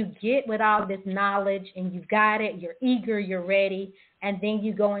when you get with all this knowledge and you've got it, you're eager, you're ready, and then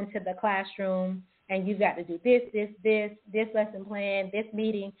you go into the classroom and you've got to do this lesson plan, this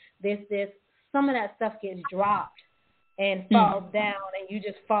meeting, this. Some of that stuff gets dropped and falls down, and you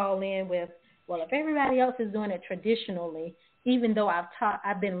just fall in with, well, if everybody else is doing it traditionally, even though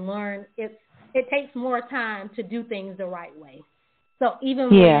I've been learned, it takes more time to do things the right way. So even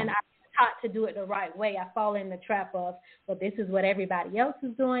when I'm taught to do it the right way, I fall in the trap of, well, this is what everybody else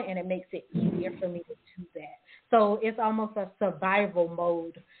is doing, and it makes it easier for me to do that. So it's almost a survival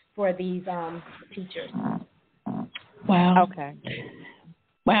mode for these teachers. Wow. Okay.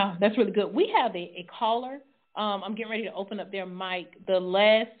 Wow, that's really good. We have a caller. I'm getting ready to open up their mic. The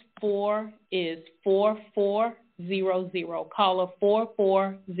last 4 is 4400. Caller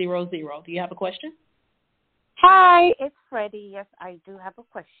 4400. Do you have a question? Hi, it's Freddie. Yes, I do have a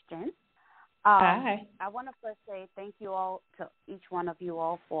question. Hi. I want to first say thank you all to each one of you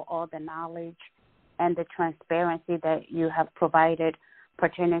all for all the knowledge and the transparency that you have provided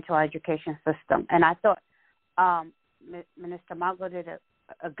pertaining to our education system. And I thought Minister Margo did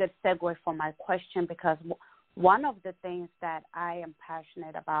a good segue for my question, because one of the things that I am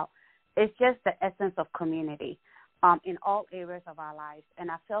passionate about is just the essence of community in all areas of our lives. And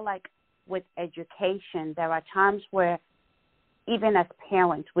I feel like with education, there are times where even as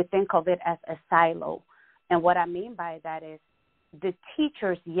parents, we think of it as a silo. And what I mean by that is the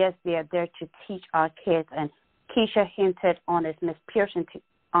teachers, yes, they are there to teach our kids. And Keisha hinted on it, Ms. Pearson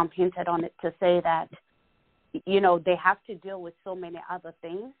hinted on it, to say that, they have to deal with so many other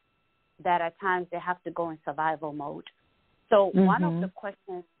things that at times they have to go in survival mode. So one of the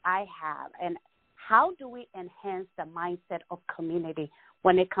questions I have, and how do we enhance the mindset of community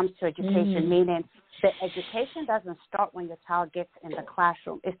when it comes to education, meaning the education doesn't start when your child gets in the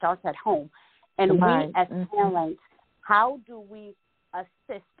classroom. It starts at home. And we as parents, how do we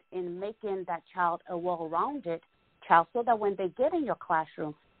assist in making that child a well-rounded child so that when they get in your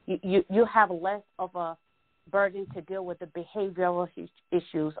classroom, you have less of a burden to deal with the behavioral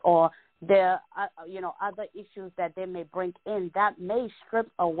issues or the other issues that they may bring in that may strip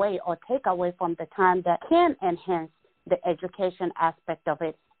away or take away from the time that can enhance the education aspect of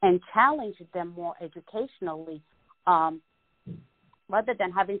it and challenge them more educationally rather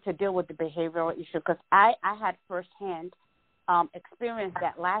than having to deal with the behavioral issue. Because I had firsthand experienced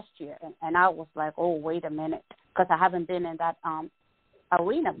that last year, and I was like, oh, wait a minute, because I haven't been in that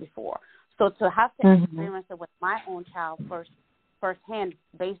arena before. So to have to experience it with my own child firsthand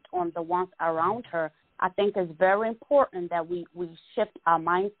based on the ones around her, I think is very important that we shift our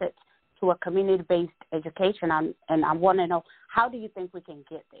mindset to a community-based education. And I want to know, how do you think we can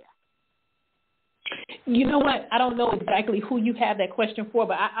get there? You know what? I don't know exactly who you have that question for,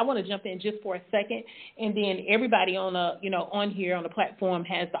 but I want to jump in just for a second, and then everybody on on here on the platform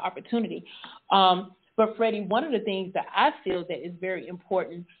has the opportunity. But Freddie, one of the things that I feel that is very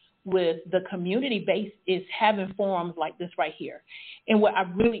important with the community base is having forums like this right here. And what I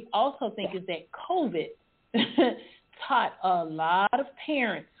really also think is that COVID taught a lot of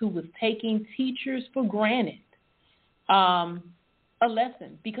parents who was taking teachers for granted a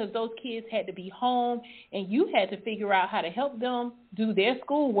lesson, because those kids had to be home and you had to figure out how to help them do their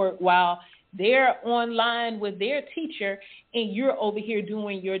schoolwork while they're online with their teacher and you're over here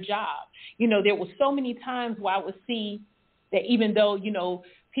doing your job. There were so many times where I would see that even though,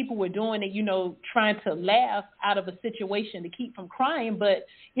 people were doing it, trying to laugh out of a situation to keep from crying, but,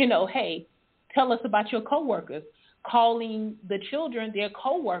 hey, tell us about your coworkers, calling the children their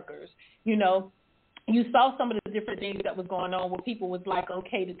coworkers. You saw some of the different things that was going on where people was like,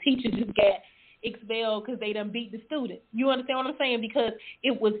 okay, the teacher just got expelled because they done beat the student. You understand what I'm saying? Because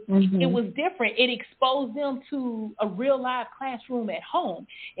it was different. It exposed them to a real live classroom at home,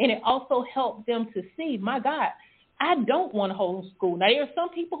 and it also helped them to see, my God, I don't want to homeschool. Now, there are some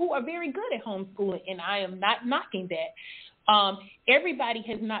people who are very good at homeschooling, and I am not knocking that. Everybody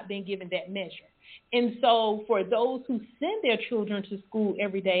has not been given that measure. And so for those who send their children to school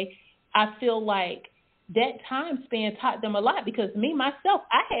every day, I feel like that time span taught them a lot, because me, myself,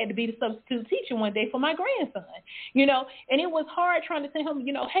 I had to be the substitute teacher one day for my grandson, and it was hard trying to tell him,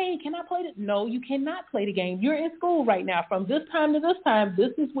 hey, can I play this? No, you cannot play the game. You're in school right now. From this time to this time,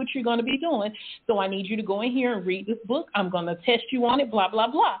 this is what you're going to be doing. So I need you to go in here and read this book. I'm going to test you on it, blah, blah,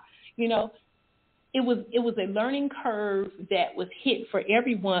 blah. It was a learning curve that was hit for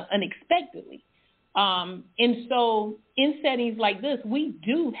everyone unexpectedly. And so in settings like this, we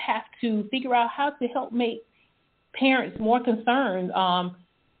do have to figure out how to help make parents more concerned,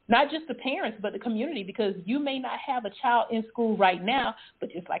 not just the parents, but the community, because you may not have a child in school right now,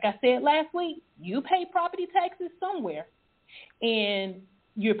 but just like I said last week, you pay property taxes somewhere and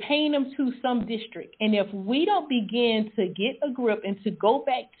you're paying them to some district. And if we don't begin to get a grip and to go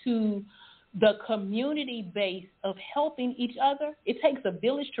back to the community base of helping each other, it takes a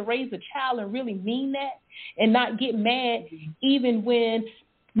village to raise a child and really mean that and not get mad even when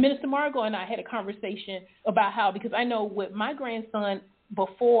Minister Margo and I had a conversation about how, because I know with my grandson,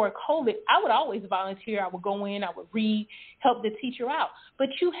 before COVID, I would always volunteer. I would go in, I would read, help the teacher out. But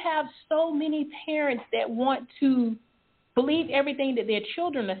you have so many parents that want to believe everything that their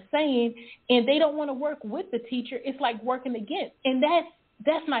children are saying, and they don't want to work with the teacher. It's like working against, and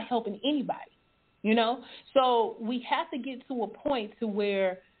that's not helping anybody, you know? So we have to get to a point to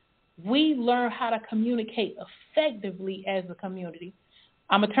where we learn how to communicate effectively as a community.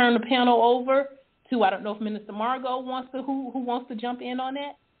 I'm going to turn the panel over to, I don't know if Minister Margo wants to, who wants to jump in on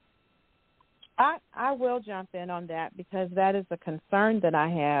that? I will jump in on that because that is a concern that I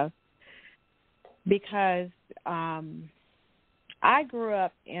have, because I grew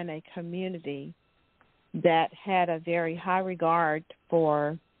up in a community that had a very high regard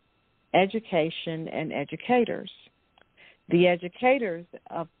for education and educators. The educators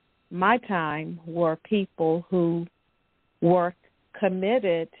of my time were people who were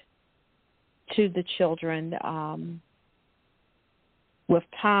committed to the children with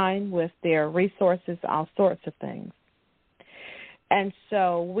time, with their resources, all sorts of things. And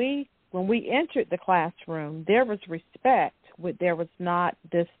so when we entered the classroom, there was respect. There was not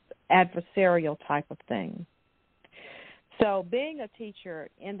this adversarial type of thing. So being a teacher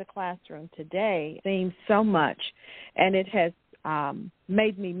in the classroom today seems so much, and it has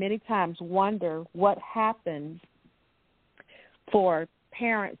made me many times wonder what happens for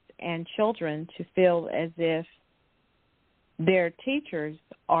parents and children to feel as if their teachers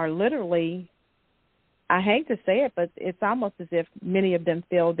are literally, I hate to say it, but it's almost as if many of them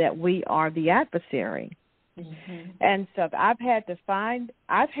feel that we are the adversary. Mm-hmm. And so I've had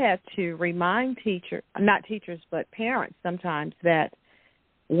to remind not teachers, but parents sometimes that,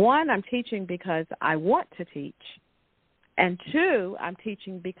 one, I'm teaching because I want to teach, and two, I'm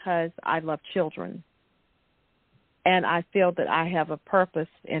teaching because I love children, and I feel that I have a purpose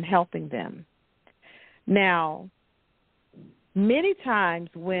in helping them. Now, many times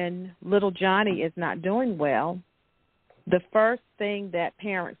when little Johnny is not doing well, the first thing that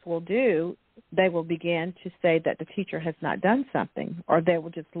parents will do, they will begin to say that the teacher has not done something, or they will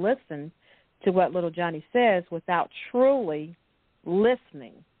just listen to what little Johnny says without truly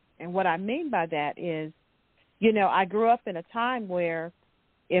listening. And what I mean by that is, you know, I grew up in a time where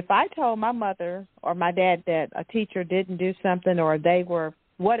if I told my mother or my dad that a teacher didn't do something or they were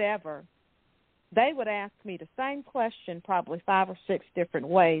whatever, they would ask me the same question probably 5 or 6 different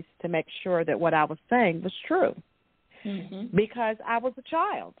ways to make sure that what I was saying was true, mm-hmm. because I was a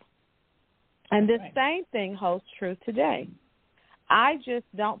child. And this same thing holds true today. I just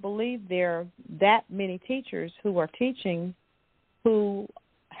don't believe there are that many teachers who are teaching who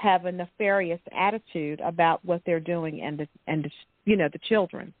have a nefarious attitude about what they're doing and the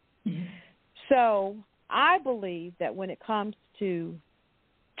children. Mm-hmm. So I believe that when it comes to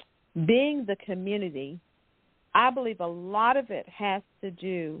being the community, I believe a lot of it has to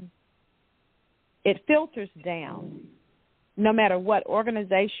do, it filters down, no matter what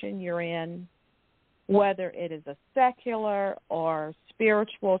organization you're in, whether it is a secular or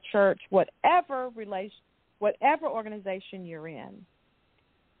spiritual church, whatever organization you're in.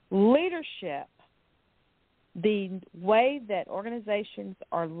 Leadership, the way that organizations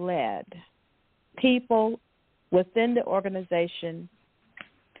are led, people within the organization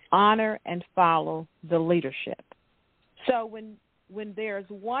honor and follow the leadership. So when there's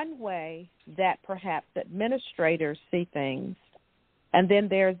one way that perhaps administrators see things, and then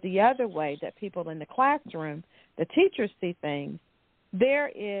there's the other way that people in the classroom, the teachers see things, there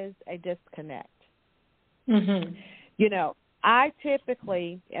is a disconnect. Mm-hmm. You know, I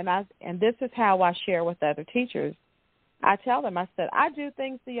typically, and this is how I share with other teachers, I tell them, I said, I do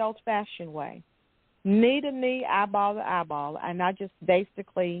things the old-fashioned way, knee to knee, eyeball to eyeball, and I just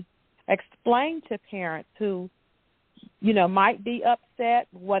basically explain to parents who, you know, might be upset,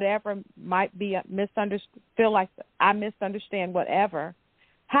 whatever, might be feel like I misunderstand whatever.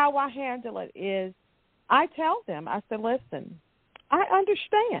 How I handle it is I tell them, I said, listen, I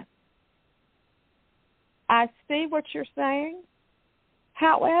understand. I see what you're saying.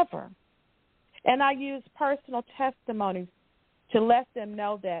 However, and I use personal testimonies to let them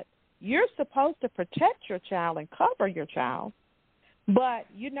know that you're supposed to protect your child and cover your child, but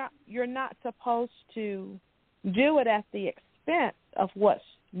you're not supposed to do it at the expense of what's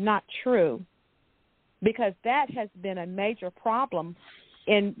not true, because that has been a major problem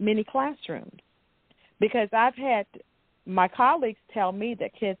in many classrooms. Because I've had my colleagues tell me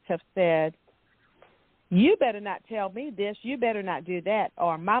that kids have said, you better not tell me this, you better not do that,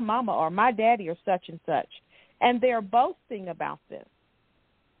 or my mama or my daddy or such and such. And they're boasting about this.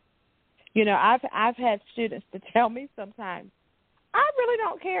 You know, I've had students to tell me sometimes, I really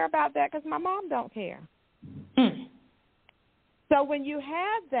don't care about that because my mom don't care. So when you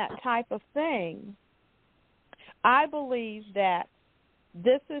have that type of thing, I believe that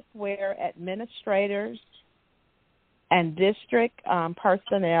this is where administrators and district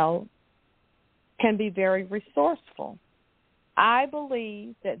personnel can be very resourceful. I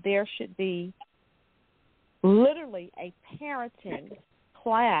believe that there should be literally a parenting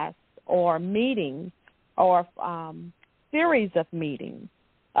class or meeting or series of meetings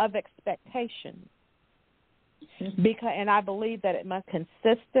of expectations. Because, and I believe that it must be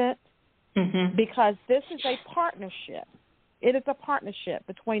consistent because this is a partnership. It is a partnership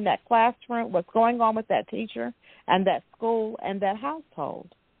between that classroom, what's going on with that teacher and that school and that household.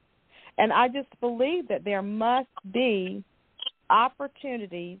 And I just believe that there must be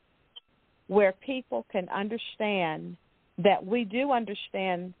opportunities where people can understand that we do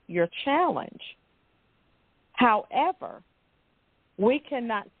understand your challenge. However, we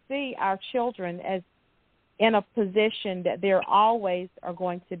cannot see our children as in a position that there always are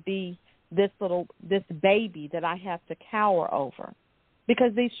going to be this baby that I have to cower over,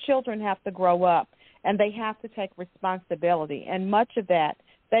 because these children have to grow up and they have to take responsibility. And much of that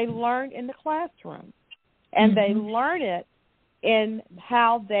they learn in the classroom, and they learn it in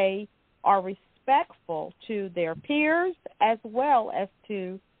how they are respectful to their peers as well as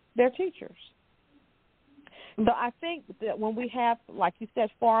to their teachers. So I think that when we have, like you said,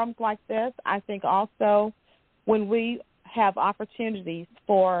 forums like this, I think also when we have opportunities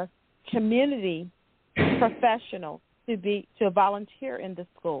for community professionals to volunteer in the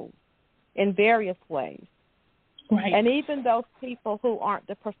schools in various ways. Right. And even those people who aren't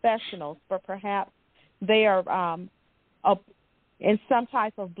the professionals, but perhaps they are in some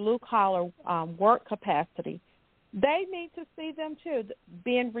type of blue-collar work capacity, they need to see them too,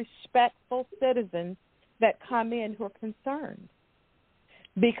 being respectful citizens that come in who are concerned.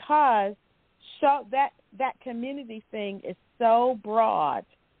 Because so that community thing is so broad,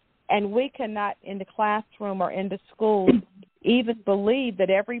 and we cannot in the classroom or in the school even believe that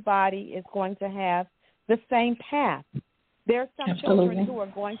everybody is going to have the same path. There are some children who are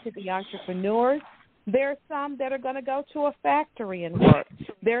going to be entrepreneurs. There are some that are going to go to a factory and work.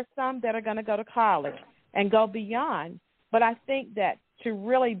 There are some that are going to go to college and go beyond. But I think that to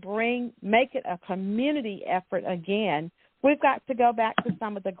really make it a community effort again, we've got to go back to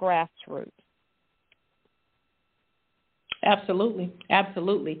some of the grassroots. Absolutely.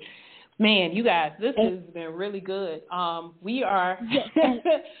 Absolutely. Man, you guys, this has been really good. We are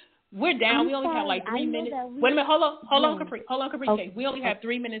we're down. We only have like 3 minutes. Wait a minute. Hold on, Capricia. Okay. We only have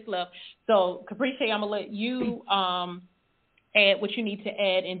 3 minutes left. So, Capricia, I'm going to let you add what you need to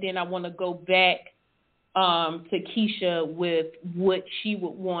add, and then I want to go back to Keisha with what she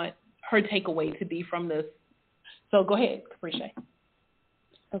would want her takeaway to be from this. So go ahead, Capricia.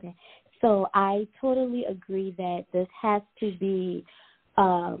 Okay. So I totally agree that this has to be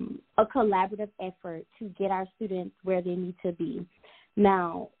a collaborative effort to get our students where they need to be.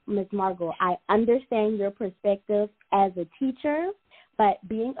 Now, Ms. Margo, I understand your perspective as a teacher, but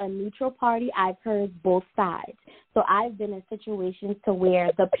being a neutral party, I've heard both sides. So I've been in situations to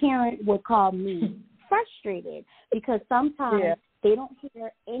where the parent would call me frustrated because sometimes they don't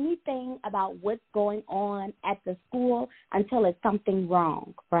hear anything about what's going on at the school until it's something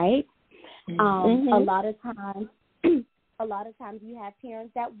wrong, right? A lot of times you have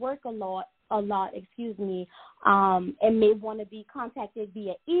parents that work a lot, and may want to be contacted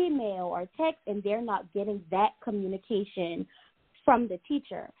via email or text, and they're not getting that communication from the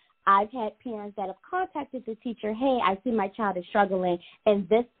teacher. I've had parents that have contacted the teacher, hey, I see my child is struggling in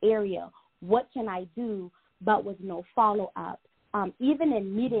this area. What can I do? But with no follow-up. Even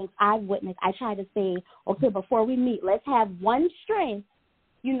in meetings I've witnessed, I try to say, okay, before we meet, let's have one strength,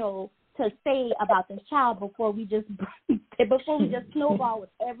 to say about this child before we just snowball with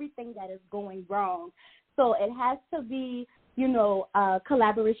everything that is going wrong. So it has to be,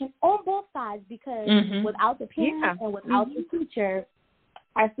 collaboration on both sides, because without the parent and without the teacher,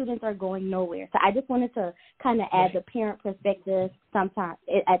 our students are going nowhere. So I just wanted to kind of add the parent perspective sometime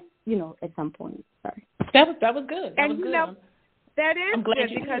at some point. Sorry. That was good. That was good. That is good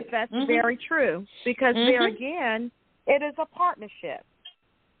because that's very true. Because there again, it is a partnership.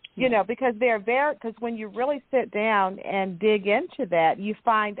 Because when you really sit down and dig into that, you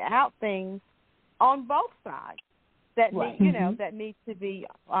find out things on both sides that that need to be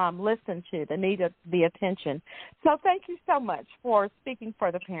listened to, that need the attention. So thank you so much for speaking for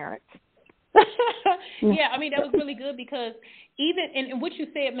the parents. Yeah, I mean, that was really good because even and what you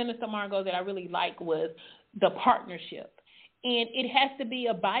said, Minister Margo, that I really like was the partnership. And it has to be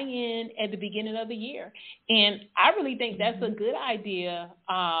a buy-in at the beginning of the year. And I really think that's a good idea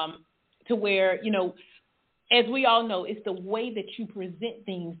to where, as we all know, it's the way that you present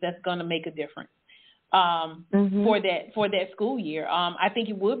things that's going to make a difference for that school year. I think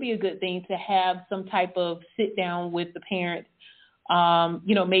it would be a good thing to have some type of sit down with the parents,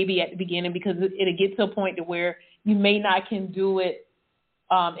 maybe at the beginning, because it'll get to a point to where you may not can do it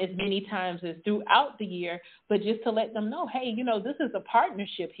as many times as throughout the year, but just to let them know, hey, this is a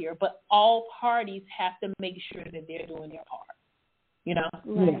partnership here, but all parties have to make sure that they're doing their part,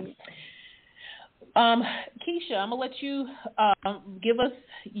 Right. Keisha, I'm going to let you give us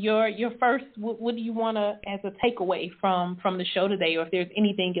your first, what do you want to, as a takeaway from the show today, or if there's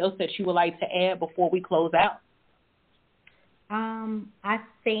anything else that you would like to add before we close out? I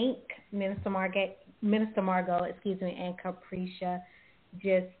think Minister Margo, and Capricia,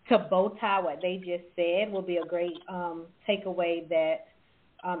 just to bow tie what they just said, will be a great takeaway that,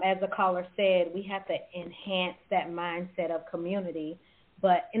 as the caller said, we have to enhance that mindset of community.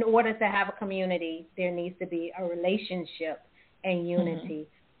 But in order to have a community, there needs to be a relationship and unity.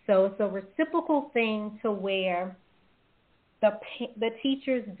 So it's a reciprocal thing to where the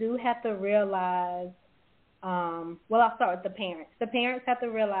teachers do have to realize, I'll start with the parents. The parents have to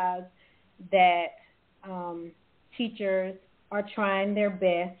realize that teachers are trying their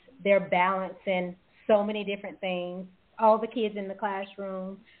best. They're balancing so many different things. All the kids in the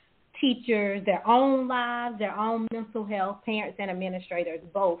classroom, teachers, their own lives, their own mental health, parents and administrators,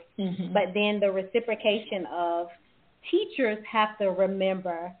 both. But then the reciprocation of teachers have to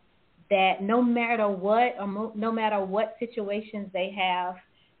remember that no matter what situations they have,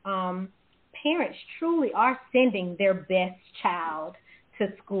 parents truly are sending their best child to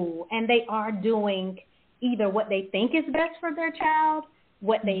school, and they are doing either what they think is best for their child,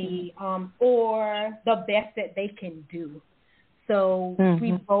 what they or the best that they can do. So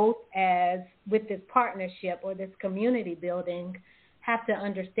we both, as with this partnership or this community building, have to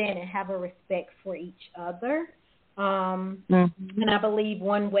understand and have a respect for each other. And I believe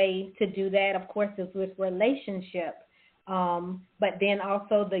one way to do that, of course, is with relationship, but then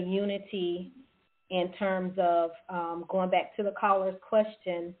also the unity in terms of going back to the caller's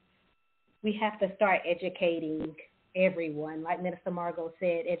question. We have to start educating everyone, like Minister Margo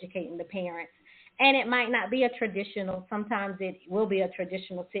said, educating the parents. And it might not be a traditional, sometimes it will be a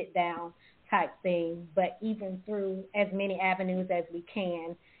traditional sit-down type thing, but even through as many avenues as we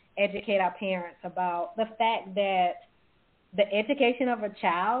can, educate our parents about the fact that the education of a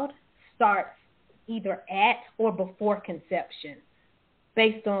child starts either at or before conception,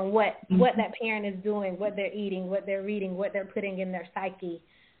 based on what that parent is doing, what they're eating, what they're reading, what they're putting in their psyche,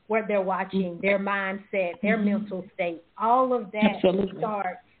 what they're watching, their mindset, their mental state. All of that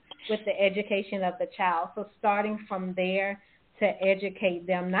starts with the education of the child. So starting from there to educate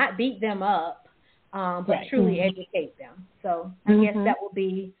them, not beat them up, but truly educate them. So I guess that will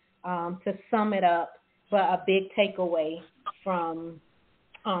be, to sum it up, but a big takeaway from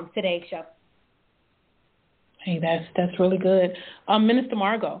today's show. Hey, that's really good. Minister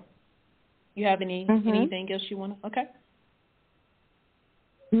Margo, you have anything else you want to? Okay.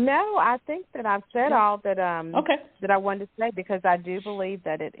 No, I think that I've said all that that I wanted to say, because I do believe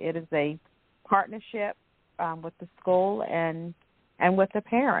that it is a partnership with the school and with the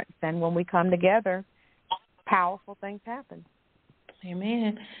parents. And when we come together, powerful things happen.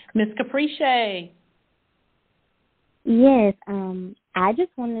 Amen. Ms. Capricia. Yes, I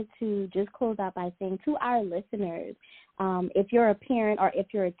just wanted to just close out by saying to our listeners, if you're a parent or if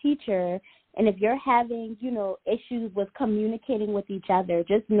you're a teacher, and if you're having, issues with communicating with each other,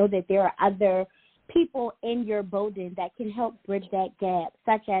 just know that there are other people in your building that can help bridge that gap,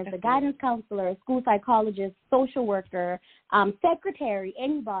 such as the guidance counselor, school psychologist, social worker, secretary,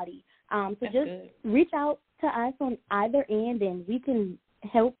 anybody. So just reach out to us on either end, and we can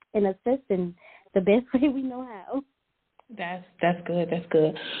help and assist in the best way we know how. That's good. That's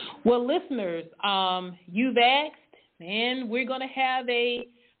good. Well, listeners, you've asked, and we're going to have a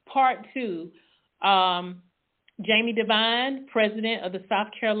Part 2. Jamie Devine, president of the South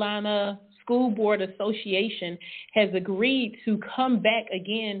Carolina School Board Association, has agreed to come back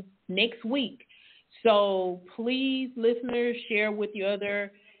again next week. So please, listeners, share with your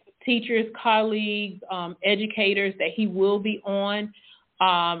other teachers, colleagues, educators that he will be on.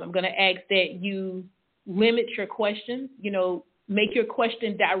 I'm going to ask that you limit your questions, make your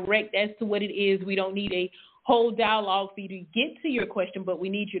question direct as to what it is. We don't need a whole dialogue for you to get to your question, but we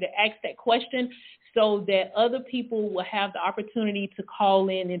need you to ask that question so that other people will have the opportunity to call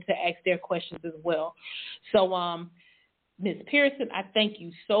in and to ask their questions as well. So, Ms. Pearson, I thank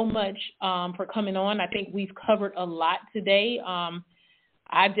you so much for coming on. I think we've covered a lot today.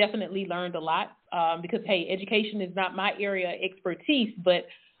 I definitely learned a lot because, hey, education is not my area of expertise, but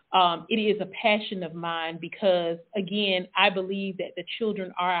it is a passion of mine because, again, I believe that the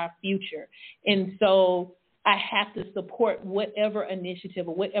children are our future. And so I have to support whatever initiative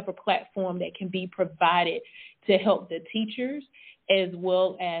or whatever platform that can be provided to help the teachers as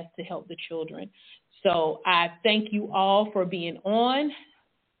well as to help the children. So I thank you all for being on.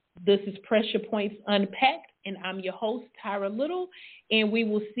 This is Pressure Points Unpacked, and I'm your host, Tyra Little, and we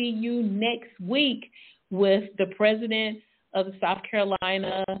will see you next week with the president of the South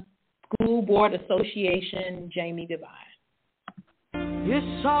Carolina School Board Association, Jamie Devine.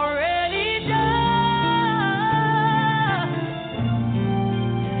 It's already done.